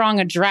got the wrong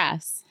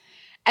address.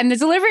 And the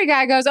delivery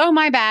guy goes, oh,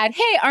 my bad.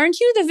 Hey, aren't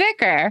you the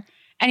vicar?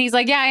 And he's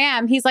like, yeah, I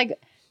am. He's like,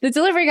 the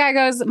delivery guy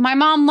goes, my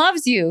mom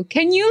loves you.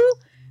 Can you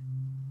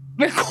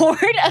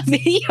record a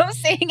video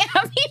saying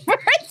happy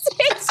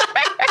birthday to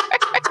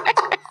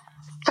her?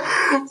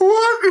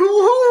 What?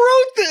 Who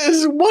wrote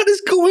this? What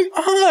is going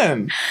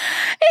on?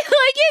 It's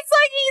like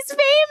he's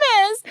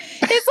famous.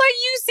 It's like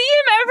you see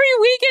him every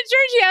week at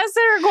church. He has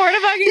to record a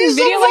fucking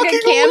video like a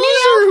cameo.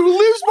 Loser who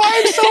lives by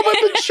himself at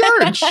the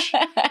church.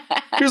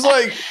 He's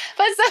like,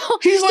 but so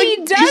he's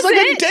like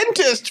a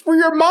dentist for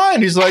your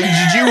mind. He's like,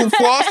 did you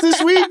floss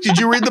this week? Did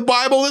you read the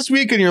Bible this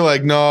week? And you're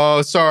like,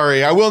 no,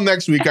 sorry, I will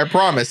next week. I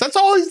promise. That's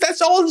all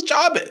his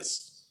job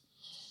is.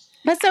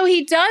 But so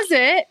he does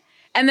it.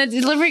 And the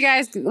delivery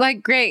guy's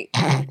like, great.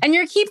 And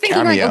you keep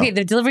thinking like, okay,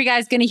 the delivery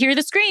guy's going to hear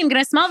the scream,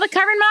 going to smell the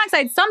carbon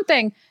monoxide,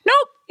 something.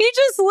 Nope. He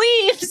just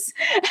leaves.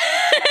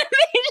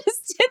 They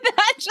just did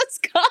that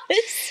just cause.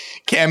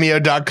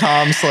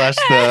 Cameo.com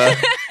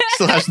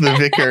 /the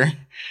vicar.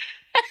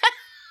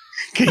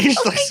 Can you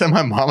just like send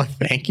my mom a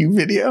thank you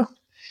video?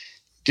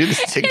 Do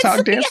this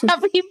TikTok dance.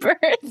 Happy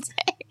birthday.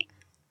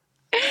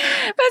 But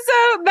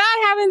so that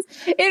happens.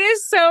 It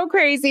is so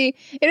crazy.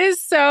 It is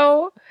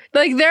so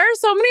like there are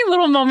so many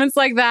little moments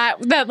like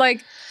that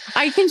like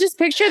I can just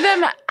picture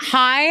them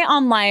high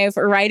on life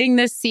writing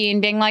this scene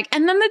being like,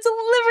 and then the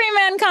delivery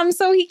man comes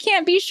so he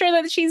can't be sure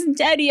that she's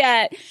dead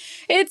yet.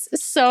 It's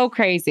so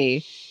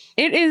crazy.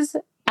 It is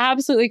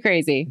absolutely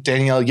crazy.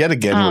 Danielle, yet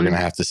again, we're going to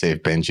have to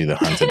save Benji the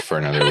Hunted for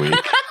another week.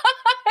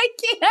 I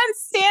can't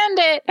stand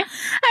it. I'm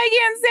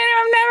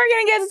never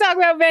going to get to talk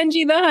about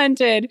Benji the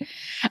Hunted.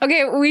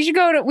 Okay, we should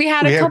go to, we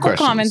had a couple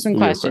comments and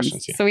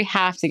questions. So we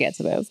have to get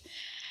to those.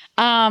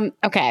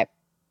 Okay.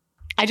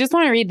 I just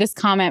want to read this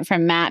comment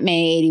from Matt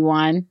May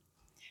 81.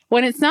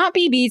 When it's not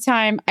BB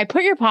time, I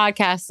put your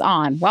podcasts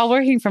on while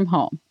working from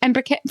home and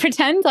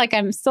pretend like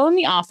I'm still in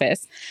the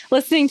office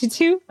listening to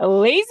two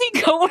lazy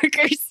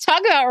coworkers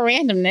talk about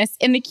randomness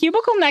in the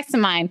cubicle next to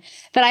mine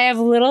that I have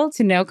little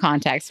to no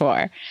context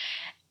for.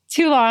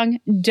 Too long,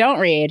 don't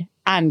read,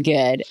 I'm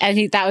good.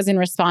 And that was in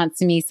response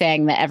to me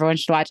saying that everyone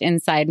should watch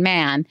Inside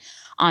Man.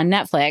 on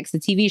Netflix, the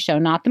TV show,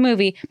 not the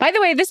movie. By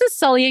the way, this is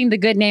sullying the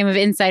good name of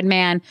Inside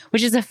Man,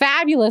 which is a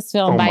fabulous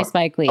film by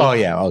Spike Lee. Oh,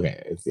 yeah.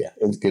 Okay.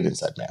 It's good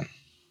Inside Man.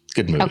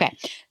 Good movie. Okay.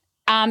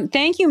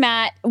 Thank you,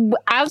 Matt.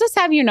 I'll just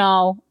have you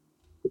know,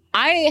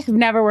 I have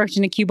never worked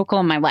in a cubicle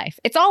in my life.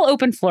 It's all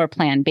open floor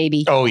plan,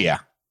 baby. Oh, yeah.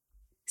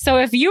 So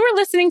if you were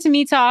listening to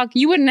me talk,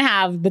 you wouldn't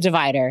have the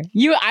divider.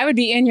 I would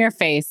be in your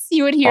face.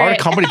 You would hear Our it.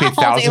 company paid all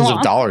day thousands long.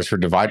 of dollars for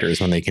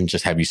dividers when they can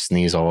just have you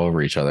sneeze all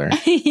over each other.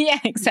 Yeah,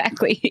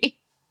 exactly.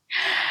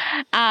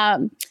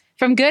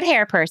 From Good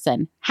Hair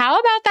Person. How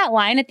about that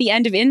line at the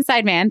end of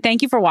Inside Man,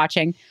 thank you for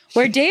watching,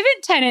 where David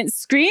Tennant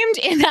screamed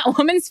in that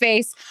woman's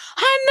face,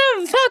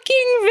 I'm the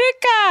fucking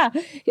Vicka.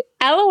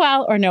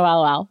 LOL or no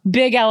LOL.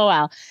 Big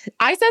LOL.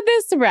 I said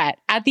this to Brett.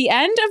 At the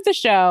end of the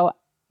show,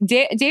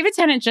 David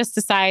Tennant just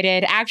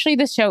decided, actually,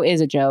 this show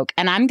is a joke,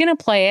 and I'm going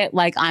to play it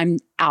like I'm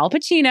Al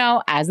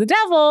Pacino as the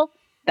devil.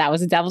 That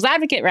was a Devil's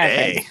Advocate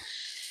reference. Hey.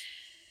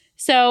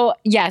 So,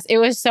 yes, it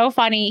was so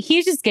funny.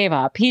 He just gave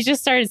up. He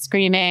just started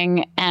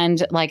screaming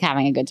and like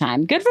having a good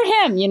time. Good for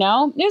him, you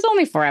know? There's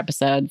only 4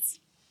 episodes.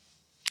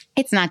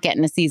 It's not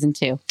getting a season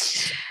 2.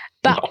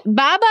 But no.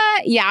 Baba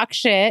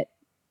Yakshit,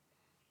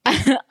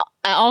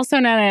 also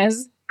known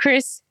as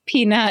Chris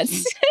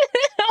Peanuts,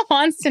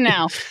 wants to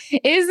know,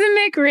 is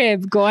the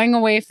McRib going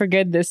away for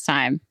good this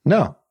time?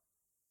 No.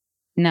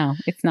 No,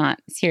 it's not.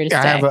 It's here to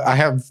stay.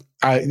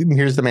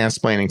 Here's the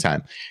mansplaining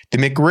time. The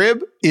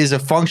McRib is a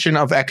function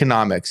of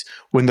economics.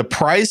 When the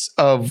price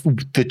of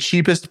the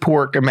cheapest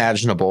pork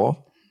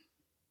imaginable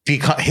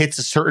hits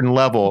a certain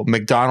level,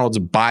 McDonald's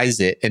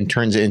buys it and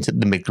turns it into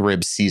the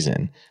McRib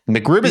season.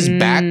 The McRib is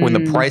back when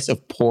the price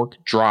of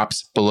pork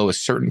drops below a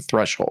certain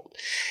threshold.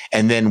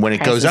 And then when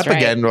it goes up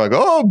again, we're like,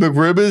 oh,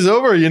 McRib is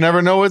over. You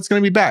never know what's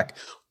going to be back.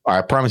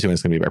 I promise you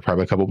it's going to be back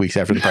probably a couple weeks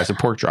after the price of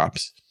pork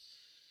drops.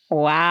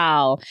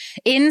 Wow.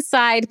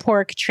 Inside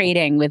pork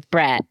trading with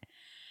Brett.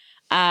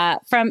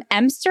 From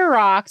Emster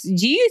Rocks,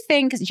 do you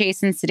think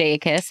Jason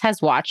Sudeikis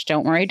has watched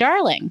Don't Worry,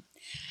 Darling?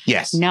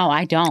 Yes. No,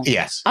 I don't.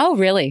 Yes. Oh,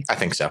 really? I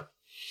think so.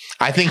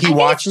 I think he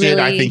watched it.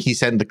 I think he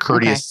sent the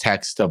courteous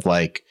text of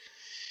like,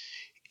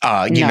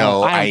 I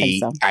know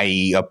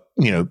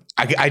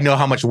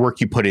how much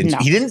work you put into. No.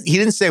 He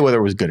didn't say whether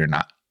it was good or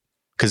not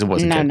because it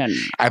wasn't good. No.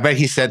 I bet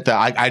he said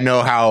that I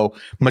know how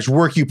much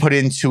work you put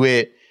into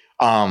it.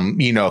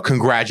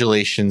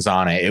 Congratulations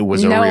on it. It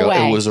was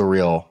a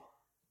real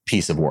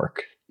piece of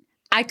work.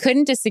 I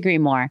couldn't disagree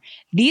more.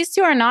 These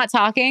two are not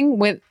talking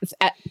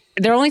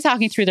they're only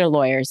talking through their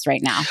lawyers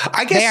right now.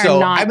 I guess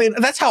so. I mean,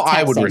 that's how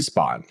I would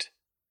respond.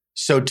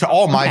 So to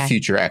all my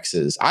future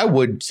exes, I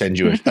would send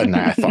you a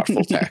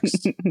thoughtful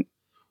text.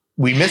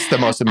 We missed the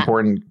most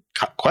important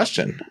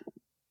question.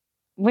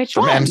 Which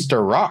one? From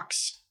Emster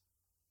Rocks.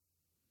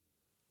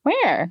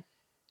 Where?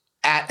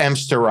 At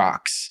Emster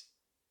Rocks.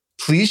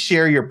 Please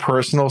share your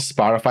personal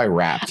Spotify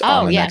Wrapped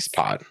on the next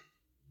pod.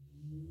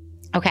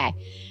 Okay.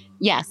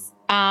 Yes.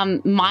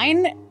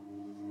 Mine,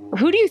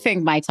 who do you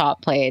think my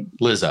top played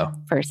Lizzo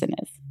person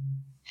is?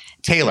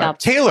 Taylor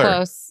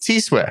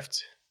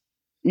T-Swift.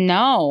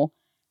 No.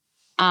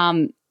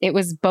 It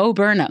was Bo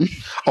Burnham.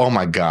 Oh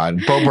my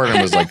God. Bo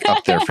Burnham was like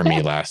up there for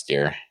me last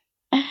year.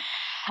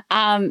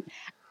 And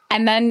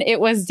then it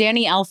was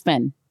Danny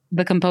Elfman,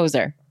 the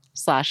composer /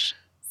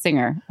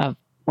 singer of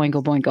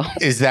Boingo Boingo.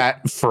 Is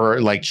that for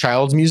like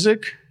child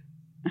music?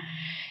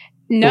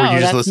 No,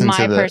 that's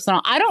my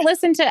personal. I don't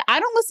listen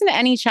to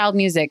any child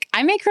music.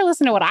 I make her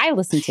listen to what I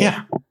listen to.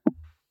 Yeah.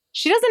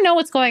 She doesn't know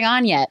what's going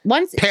on yet.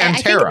 I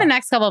think in the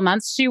next couple of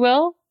months she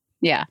will.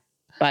 Yeah.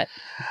 But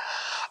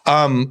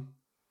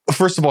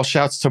first of all,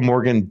 shouts to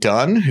Morgan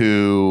Dunn,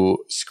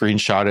 who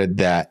screenshotted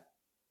that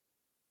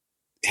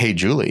Hey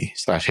Julie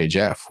 / Hey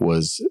Jeff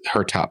was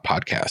her top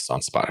podcast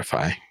on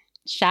Spotify.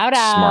 Shout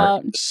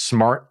out.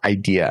 Smart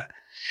idea.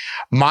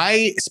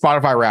 My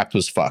Spotify Wrapped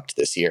was fucked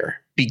this year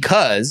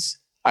because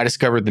I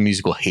discovered the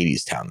musical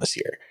Hadestown this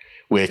year,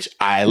 which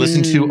I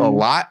listened to a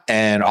lot,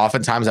 and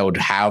oftentimes I would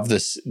have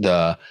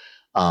the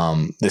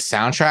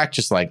soundtrack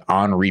just like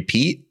on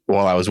repeat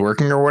while I was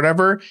working or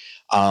whatever.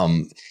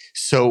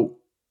 So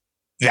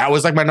that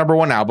was like my number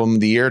 1 album of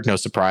the year. No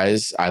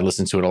surprise. I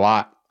listened to it a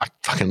lot. I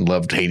fucking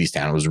loved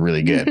Hadestown. It was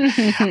really good.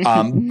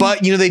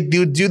 But they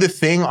do the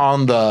thing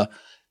on the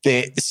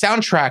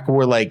soundtrack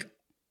where like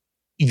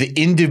the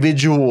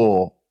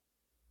individual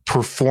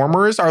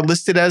performers are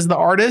listed as the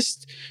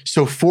artist.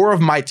 So 4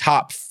 of my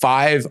top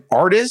 5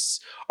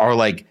 artists are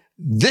like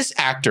this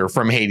actor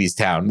from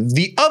Hadestown,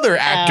 the other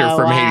actor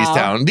from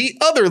Hadestown, the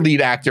other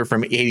lead actor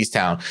from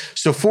Hadestown.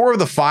 So 4 of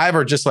the 5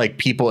 are just like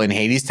people in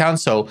Hadestown.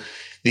 So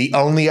the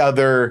only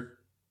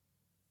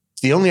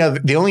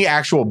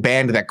actual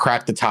band that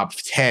cracked the top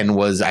 10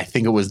 was, I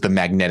think it was the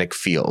Magnetic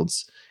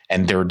Fields.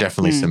 And there were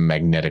definitely some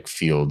Magnetic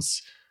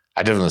Fields.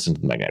 I definitely listened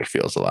to the Magnetic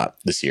Fields a lot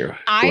this year.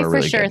 I for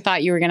sure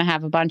thought you were going to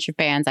have a bunch of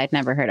bands I'd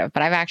never heard of,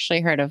 but I've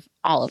actually heard of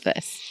all of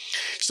this.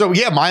 So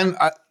yeah, mine,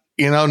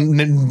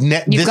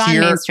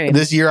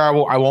 this year I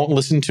won't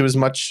listen to as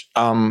much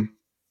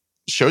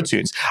show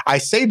tunes. I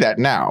say that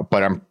now,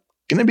 but I'm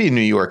going to be in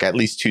New York at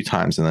least 2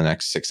 times in the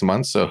next 6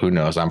 months. So who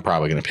knows? I'm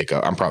probably going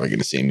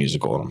to see a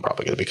musical, and I'm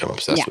probably going to become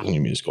obsessed with a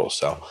new musical.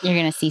 So you're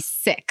going to see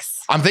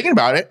 6. I'm thinking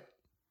about it.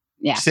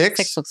 Yeah.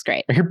 6 looks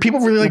great. I hear people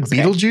really like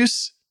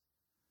Beetlejuice.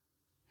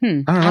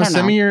 I don't know.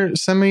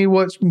 Send me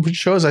what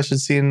shows I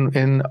should see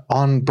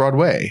on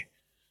Broadway.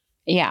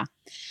 Yeah.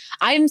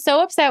 I'm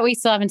so upset we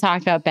still haven't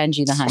talked about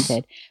Benji the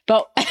Hunted,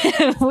 but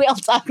we'll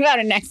talk about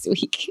it next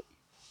week.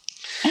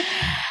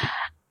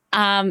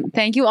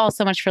 Thank you all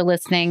so much for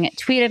listening.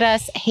 Tweet at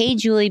us, Hey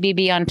Julie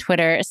BB on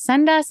Twitter.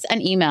 Send us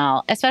an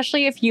email,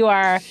 especially if you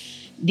are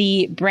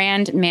the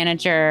brand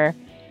manager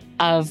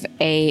of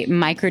a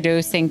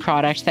microdosing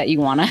product that you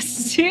want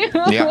us to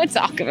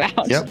talk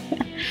about. Yep.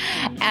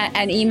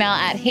 An email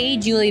at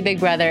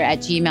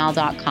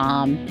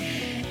heyjulieBigBrother@gmail.com.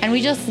 And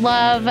we just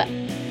love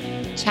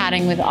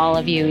chatting with all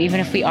of you, even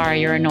if we are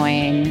your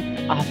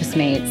annoying office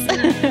mates.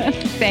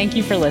 Thank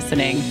you for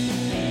listening.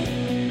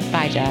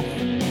 Bye, Jeff.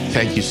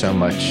 Thank you so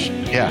much.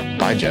 Yeah.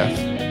 Bye,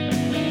 Jeff.